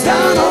 get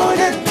down on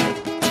it.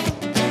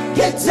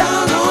 Get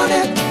down on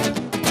it.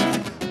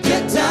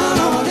 Get down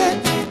on it.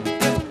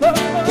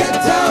 Get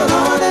down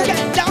on it.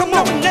 Come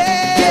on,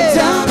 get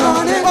down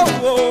on it.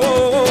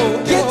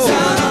 Get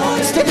down on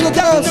it. Stick to the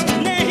girls.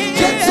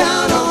 Get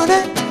down on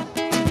it.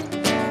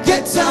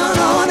 Get down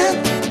on it.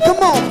 Come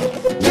on.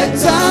 Get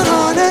down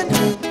on it.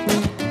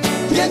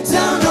 Get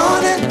down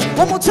on it.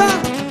 One more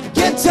time.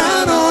 Get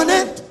down on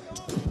it.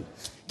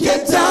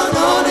 Get down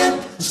on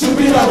it. Should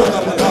be right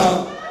on the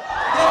ground.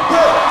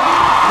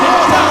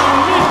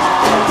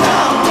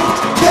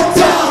 Get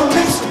down,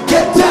 Mitch.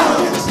 Get down,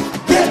 Mitch.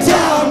 Get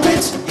down,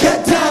 Mitch.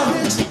 Get down,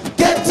 Mitch.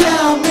 Get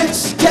down,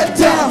 Mitch. Get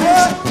down,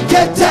 Mitch.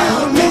 Get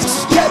down, Mitch.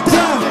 Get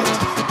down,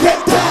 Mitch.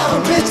 Get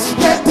down, Mitch.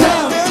 Get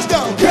down, Mitch. Get down,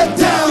 Mitch. Get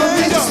down,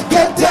 Mitch.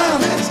 Get down,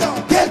 Mitch.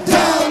 Get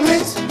down,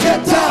 Mitch. Get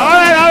down. All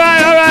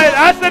right.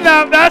 That's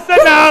enough. That's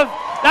enough.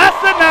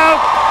 That's enough.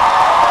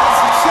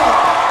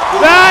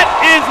 That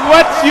is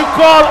what you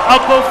call a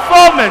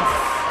performance.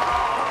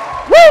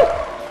 Woo!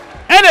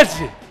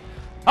 Energy.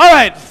 All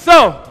right,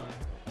 so,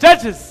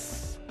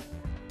 judges.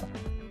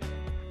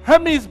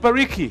 Hermes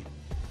Bariki,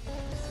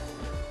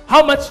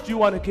 how much do you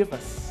want to give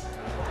us?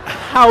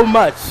 How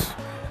much?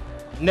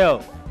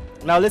 No.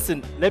 Now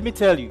listen, let me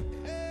tell you.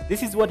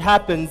 This is what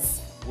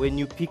happens when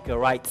you pick a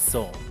right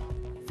song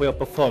for your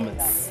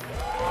performance.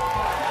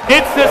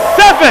 It's a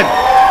 7.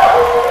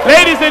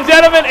 Ladies and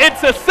gentlemen,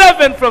 it's a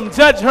 7 from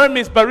Judge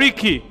Hermes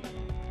Bariki.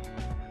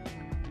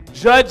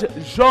 Judge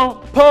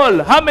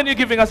Jean-Paul, how many are you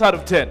giving us out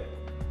of 10?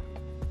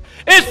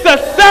 It's a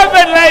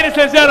 7, ladies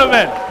and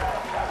gentlemen.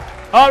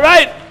 All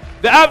right,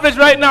 the average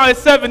right now is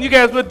 7. You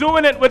guys, we're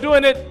doing it.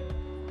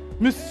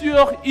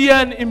 Monsieur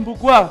Ian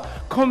Imbugwa,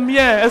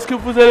 combien est-ce que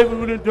vous allez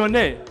nous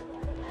donner?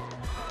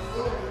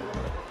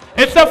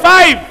 It's a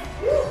 5.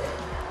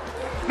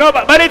 No,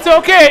 but it's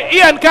okay.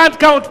 Ian can't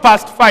count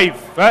past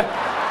 5. Right?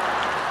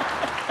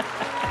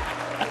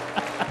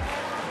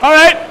 All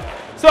right.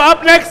 So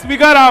up next, we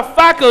got our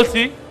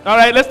faculty. All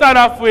right, let's start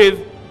off with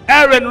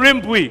Aaron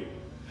Rimbui.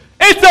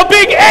 It's a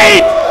big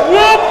 8.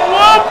 Whoop,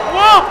 whoop,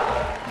 whoop.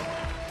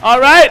 All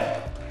right.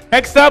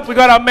 Next up, we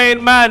got our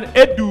main man,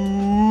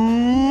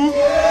 Edu,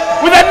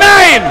 with a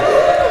 9.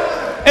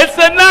 It's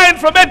a 9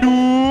 from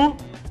Edu.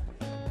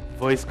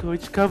 Voice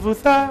coach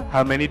Kavutha,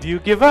 how many do you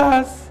give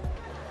us?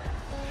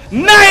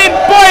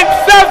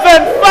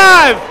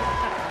 9.75.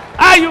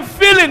 Are you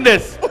feeling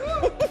this?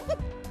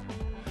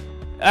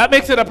 That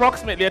makes it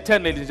approximately a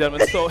 10, ladies and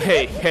gentlemen. So,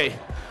 hey.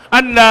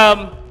 And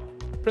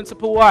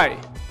Principal Y.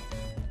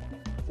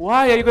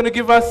 Why are you going to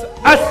give us?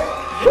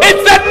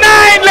 It's a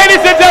 9,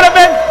 ladies and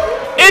gentlemen.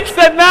 It's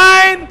a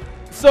 9.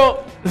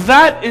 So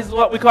that is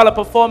what we call a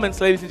performance,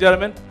 ladies and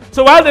gentlemen.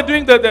 So while they're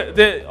doing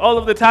all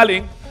of the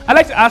tallying, I'd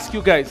like to ask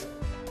you guys,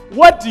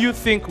 what do you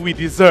think we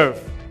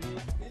deserve?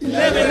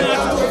 11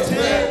 out of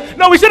 10.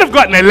 No, we should have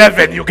gotten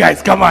 11, you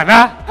guys. Come on,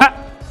 huh?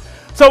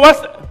 So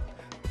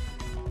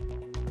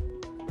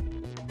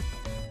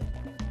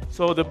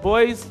So the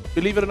boys,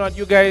 believe it or not,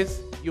 you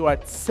guys, you are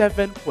at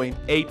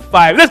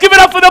 7.85. Let's give it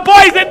up for the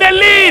boys in the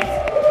lead.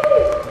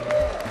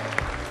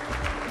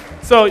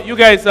 So you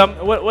guys,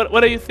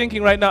 what are you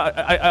thinking right now?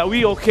 Are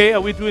we okay?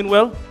 Are we doing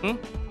well?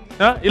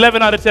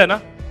 11 out of 10, huh?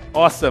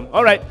 Awesome.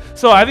 All right.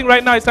 So I think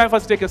right now it's time for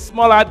us to take a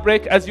small ad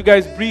break as you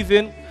guys breathe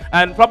in.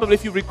 And probably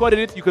if you recorded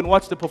it, you can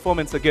watch the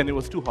performance again. It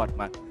was too hot,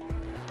 man.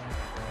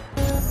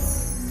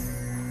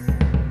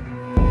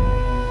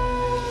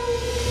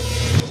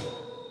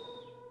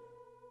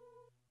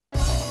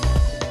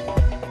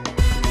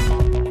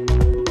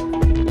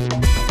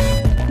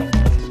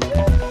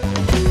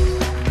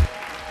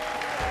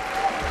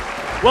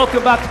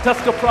 Welcome back to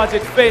Tusker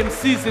Project Fame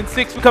Season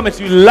 6. We're coming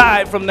to you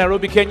live from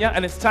Nairobi, Kenya,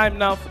 and it's time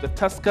now for the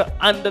Tusker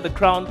Under the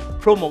Crown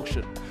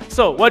promotion.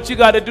 So what you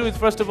got to do is,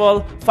 first of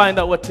all, find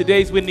out what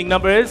today's winning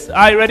number is.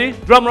 Are you ready?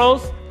 Drum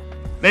rolls,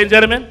 ladies and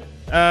gentlemen.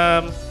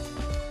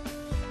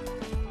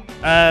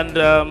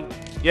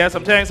 Yes,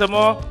 I'm telling some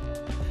more.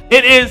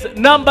 It is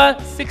number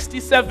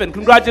 67.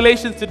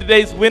 Congratulations to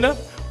today's winner.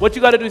 What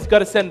you got to do is you got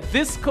to send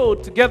this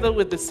code together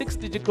with the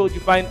 6-digit code you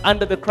find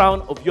under the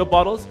crown of your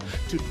bottles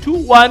to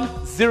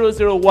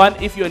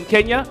 21001 if you're in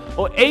Kenya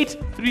or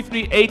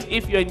 8338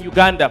 if you're in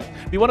Uganda.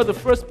 Be one of the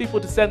first people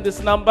to send this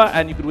number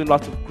and you could win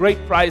lots of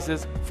great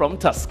prizes from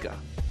Tusker.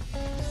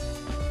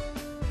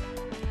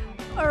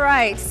 All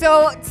right,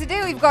 so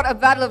today we've got a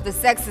battle of the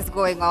sexes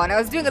going on. I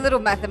was doing a little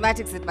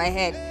mathematics in my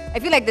head. I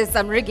feel like there's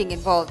some rigging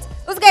involved.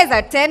 Those guys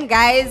are 10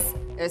 guys.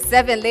 There's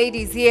 7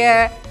 ladies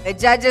here. The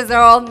judges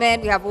are all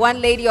men. We have 1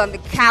 lady on the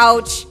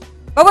couch.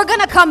 But we're going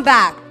to come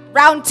back.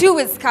 Round 2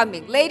 is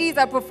coming. Ladies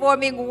are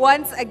performing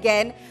once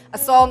again a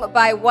song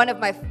by one of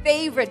my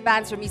favorite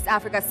bands from East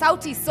Africa,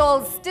 Sauti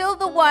Sol, Still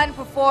the One,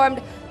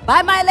 performed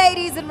by my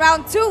ladies in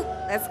round 2.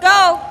 Let's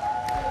go.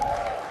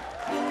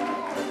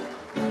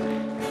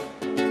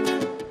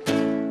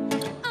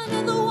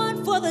 Another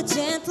one for the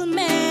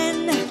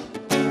gentleman.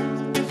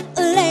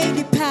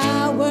 Lady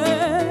power.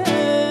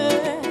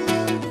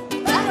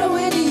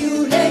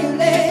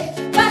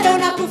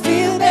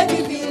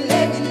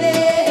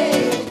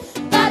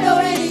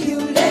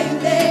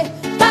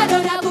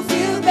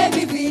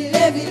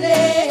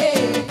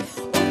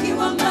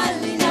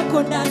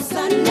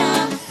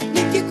 Sana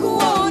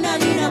nikikuona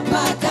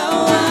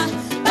ninapagawa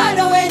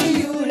bado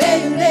weni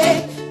yule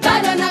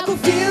bado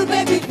nakufeel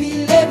baby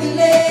vile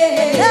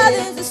vile. Love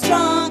is a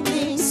strong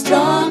thing,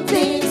 strong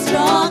thing,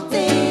 strong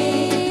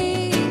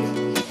thing.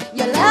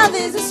 Your love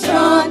is a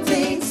strong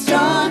thing,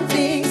 strong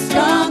thing,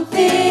 strong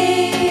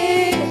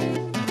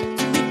thing.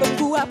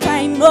 Tulipokuwa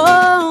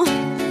paimo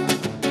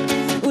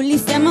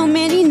ulisema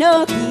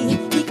umeninoki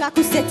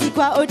nikakuseti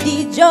kwa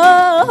odijo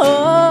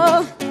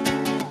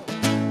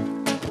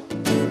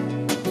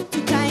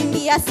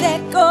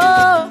seko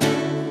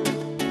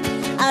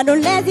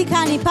adolezi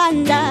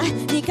kanipanda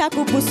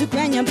nikakubusu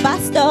kwenye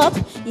bus stop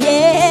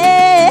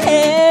yeah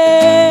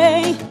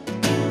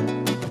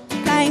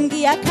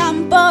kaingia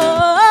kampo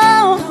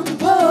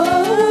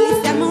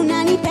ulisema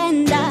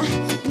unanipenda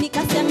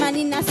nikasema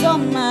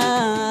ninasoma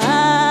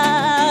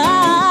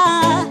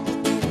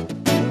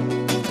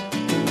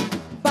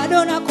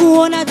bado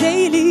nakuona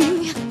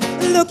daily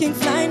looking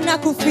fine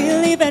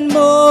nakufeel even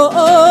more.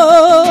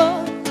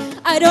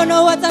 I don't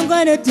know what I'm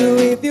gonna do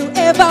if you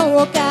ever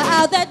walk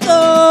out that door.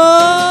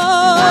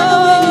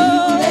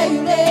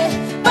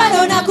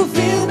 Bado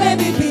nakufeel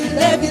baby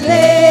vile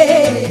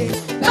vile.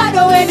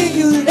 Bado weni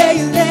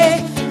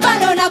yule.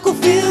 Bado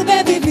nakufeel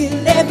baby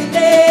vile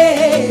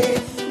vile.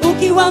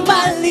 Ukiwa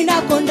mbali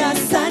nakonda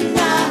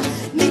sana.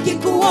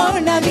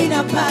 Nikikuona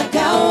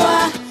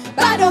ninapagawa.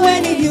 Bado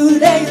weni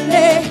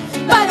yule.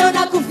 Bado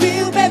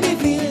nakufeel baby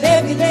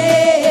vile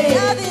vile.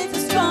 Love is a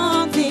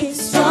strong thing,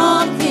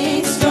 strong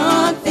thing,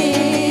 strong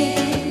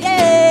thing.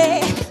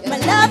 Yeah, my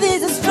love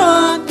is a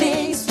strong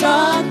thing,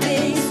 strong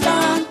thing,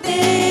 strong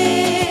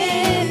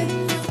thing.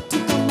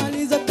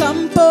 Tukamaliza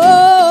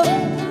kampo,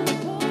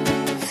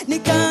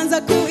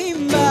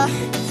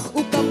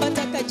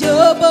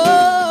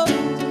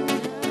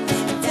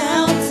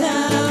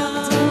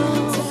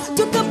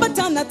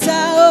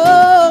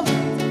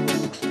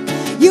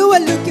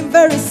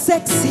 very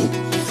sexy.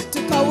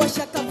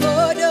 Tukawasha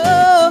kabodo,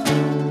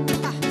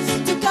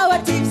 tukawa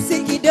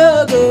tipsy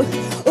kidogo.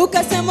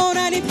 Ukasema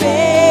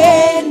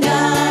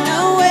unanipenda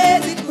na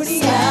huwezi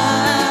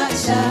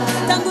kuniacha.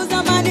 Tangu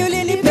zamani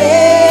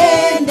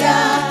ulinipenda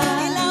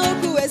ila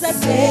hukuweza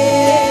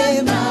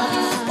sema.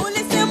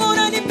 Ulisema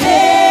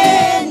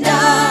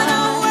unanipenda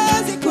na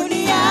huwezi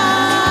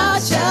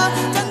kuniacha.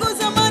 Tangu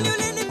zamani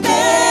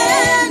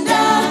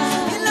ulinipenda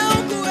ila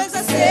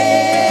hukuweza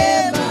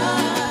sema.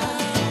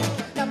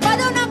 Na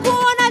bado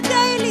nakuona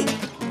daily,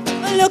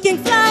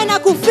 looking fly na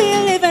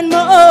kufeel even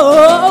more.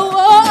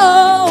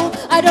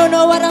 I don't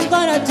know what I'm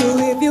gonna do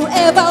if you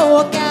ever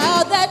walk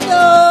out that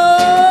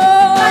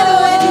door.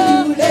 Bado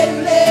weni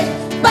yule,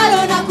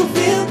 bado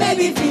nakufeel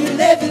baby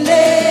feel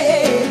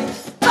vile.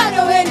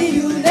 Bado weni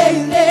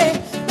yule,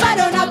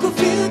 bado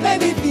nakufeel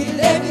baby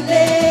feel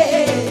vile.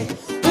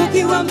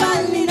 Ukiwa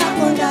mbali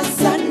nakonda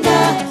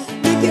sana,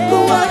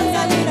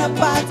 nikikuona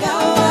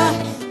ninapagawa.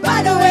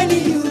 Bado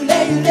weni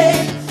yule,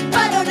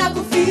 bado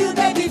nakufeel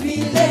baby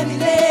vile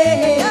vile.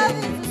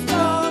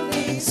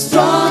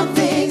 Strong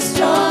thing,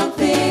 strong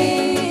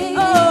thing.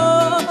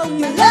 Oh,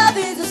 your love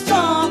is a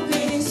strong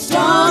thing,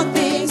 strong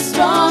thing,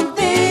 strong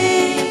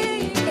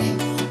thing.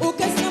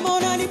 Ukasema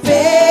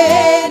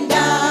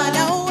unanipenda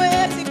na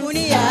huwezi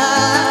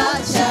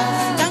kuniacha.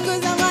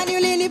 Tangu zamani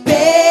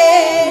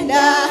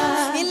ulinipenda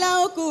ila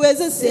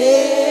hukuweza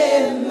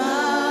sema.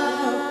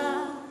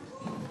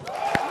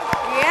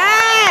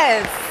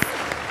 Yes!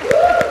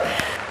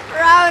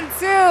 Round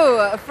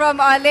 2 from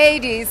our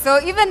ladies. So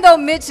even though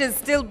Mitch is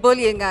still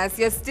bullying us,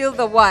 you're still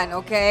the one,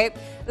 okay?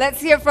 Let's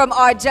hear from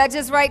our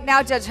judges right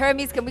now. Judge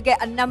Hermes, can we get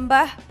a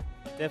number?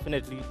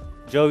 Definitely.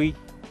 Joey.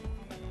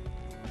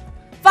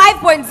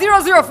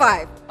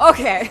 5.005.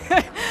 Okay.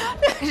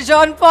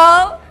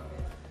 Jean-Paul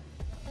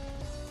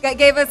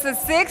gave us a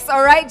 6.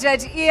 All right,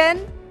 Judge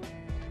Ian.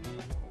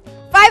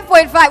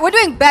 5.5. We're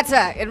doing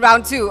better in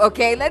round 2,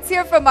 okay? Let's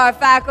hear from our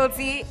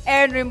faculty.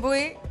 Aaron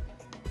Rimbui.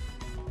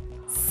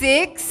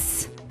 6.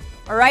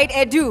 All right,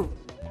 Edu.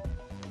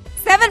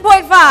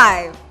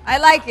 7.5. I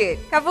like it.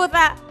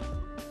 Kavuta.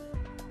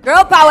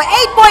 Girl power,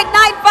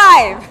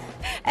 8.95.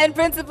 And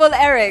Principal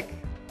Eric,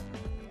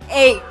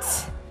 8.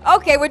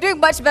 Okay, we're doing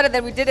much better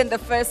than we did in the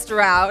first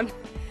round.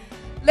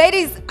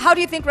 Ladies, how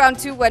do you think round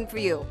 2 went for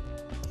you?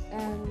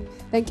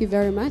 Thank you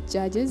very much,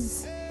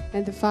 judges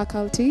and the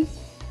faculty.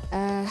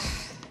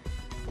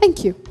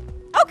 Thank you.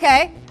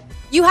 Okay.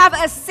 You have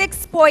a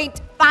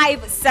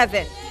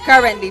 6.57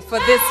 currently for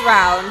this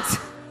round.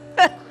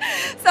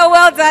 So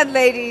well done,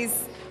 ladies.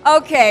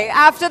 Okay,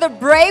 after the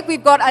break,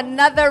 we've got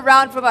another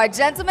round from our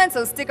gentlemen,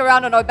 so stick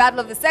around on our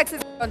Battle of the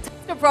Sexes on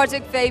Taster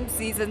Project Fame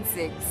Season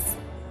 6.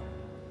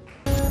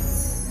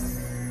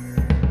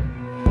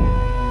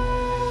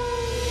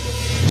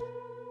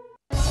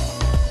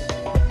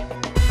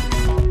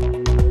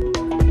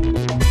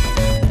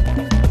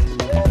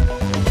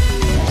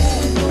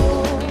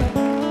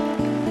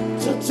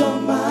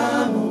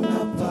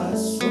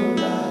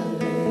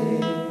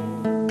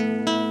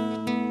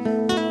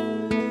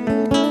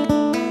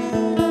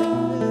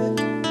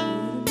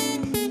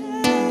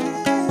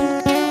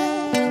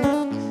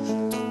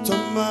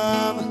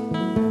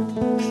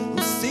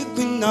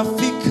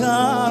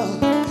 Afrika,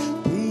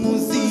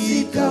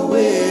 muzika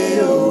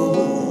weo.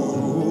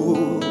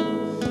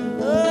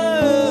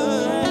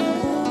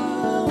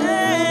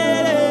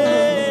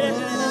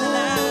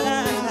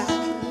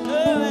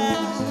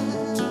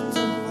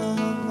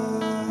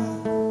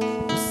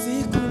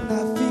 Usiku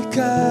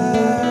nafika,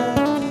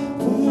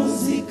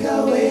 muzika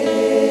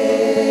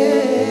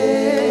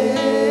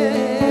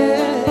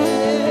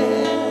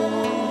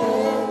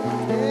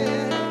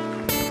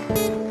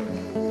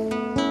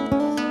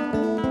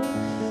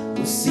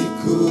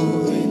usiku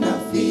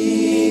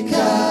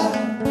inafika,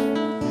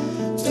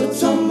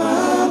 toto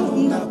mama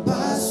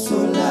unapaswa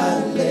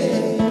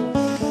lale,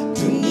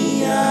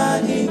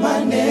 dunia ni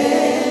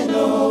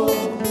maneno,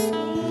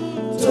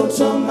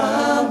 toto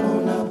mama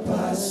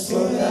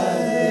unapaswa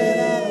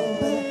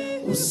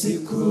lale,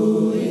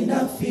 usiku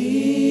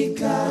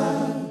inafika,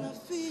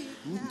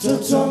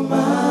 toto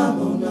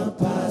mama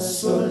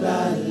unapaswa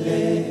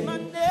lale,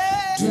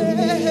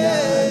 dunia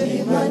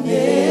ni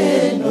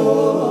maneno,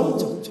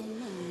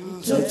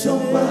 toto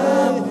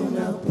mama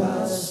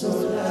unapaswa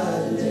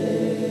lale.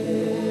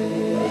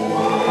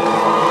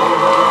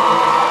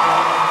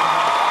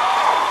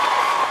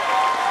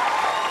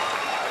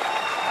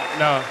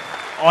 No,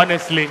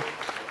 honestly,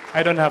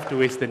 I don't have to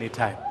waste any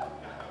time.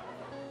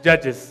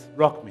 Judges,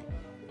 rock me.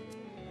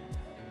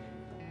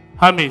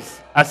 Hamis,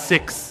 a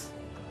 6.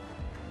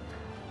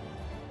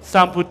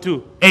 Sample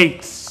 2,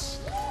 8.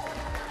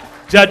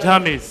 Judge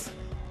Hamis,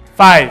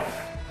 5.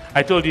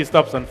 I told you he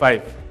stops on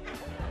 5.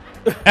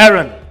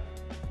 Aaron,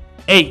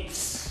 8.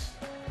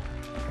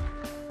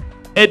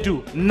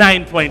 Edu,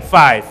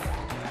 9.5.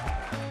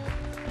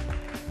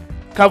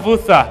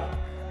 Kavutha,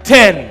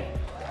 10.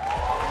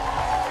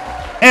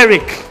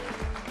 Eric,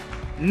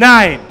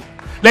 9.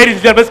 Ladies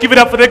and gentlemen, let's give it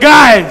up for the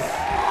guys.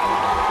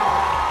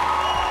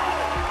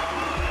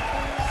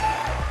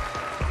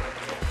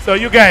 So So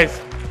you guys,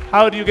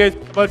 how do you guys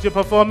about your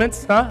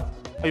performance? Huh?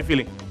 How you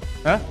feeling?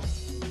 Huh?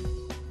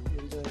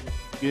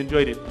 You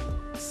enjoyed it.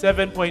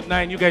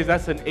 7.9. You guys,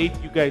 that's an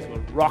 8. You guys were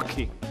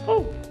rocking.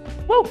 Woo,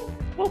 woo,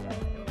 woo.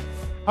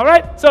 All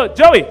right. So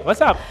Joey, what's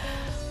up?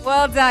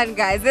 Well done,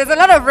 guys. There's a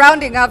lot of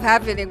rounding up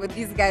happening with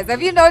these guys.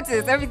 Have you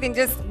noticed? Everything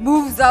just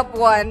moves up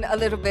one a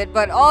little bit,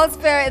 but all's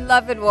fair in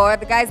love and war.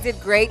 The guys did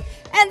great,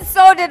 and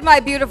so did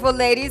my beautiful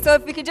lady. So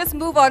if we could just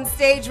move on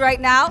stage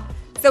right now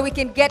so we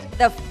can get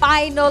the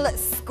final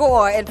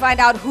score and find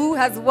out who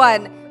has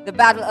won the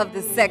Battle of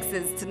the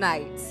Sexes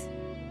tonight.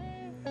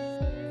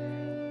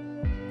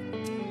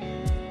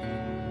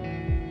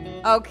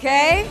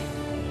 Okay.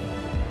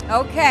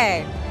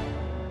 Okay.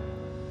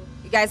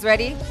 You guys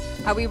ready?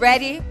 Are we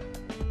ready?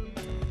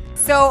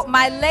 So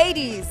my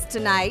ladies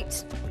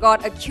tonight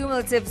got a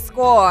cumulative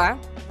score.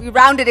 We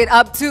rounded it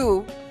up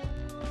to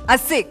a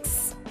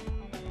 6.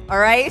 All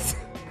right?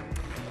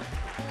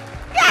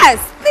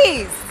 Yes,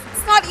 please.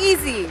 It's not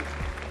easy.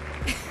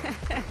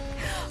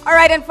 All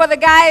right, and for the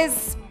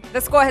guys, the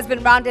score has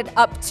been rounded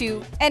up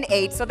to an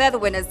 8. So they're the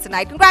winners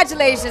tonight.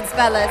 Congratulations,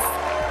 fellas.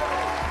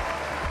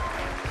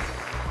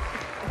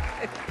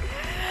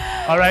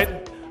 All right.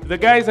 The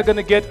guys are going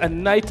to get a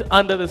night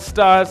under the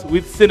stars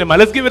with cinema.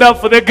 Let's give it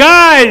up for the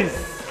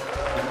guys.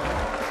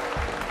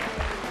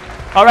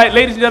 All right,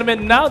 ladies and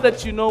gentlemen, now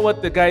that you know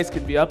what the guys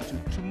can be up to,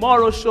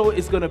 tomorrow's show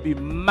is going to be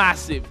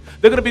massive.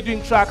 They're going to be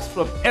doing tracks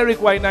from Eric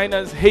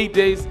Wainaina's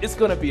Heydays. It's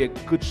going to be a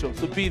good show,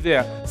 so be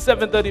there.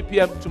 7:30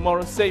 p.m.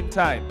 tomorrow, same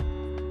time.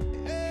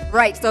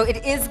 Right, so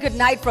it is good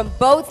night from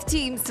both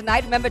teams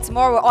tonight. Remember,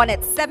 tomorrow we're on at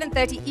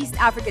 7:30 East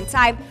African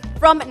time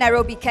from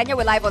Nairobi, Kenya.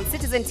 We're live on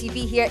Citizen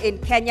TV here in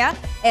Kenya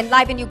and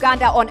live in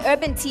Uganda on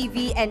Urban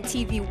TV and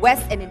TV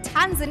West. And in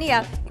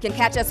Tanzania, you can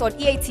catch us on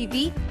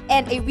EATV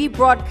and a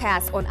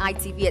rebroadcast on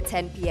ITV at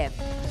 10 p.m.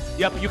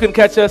 Yep, you can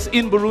catch us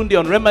in Burundi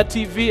on Rema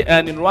TV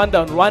and in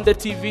Rwanda on Rwanda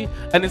TV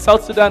and in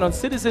South Sudan on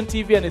Citizen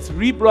TV, and it's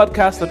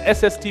rebroadcast on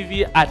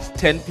SSTV at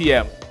 10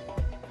 p.m.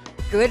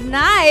 Good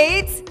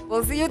night.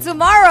 We'll see you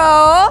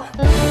tomorrow.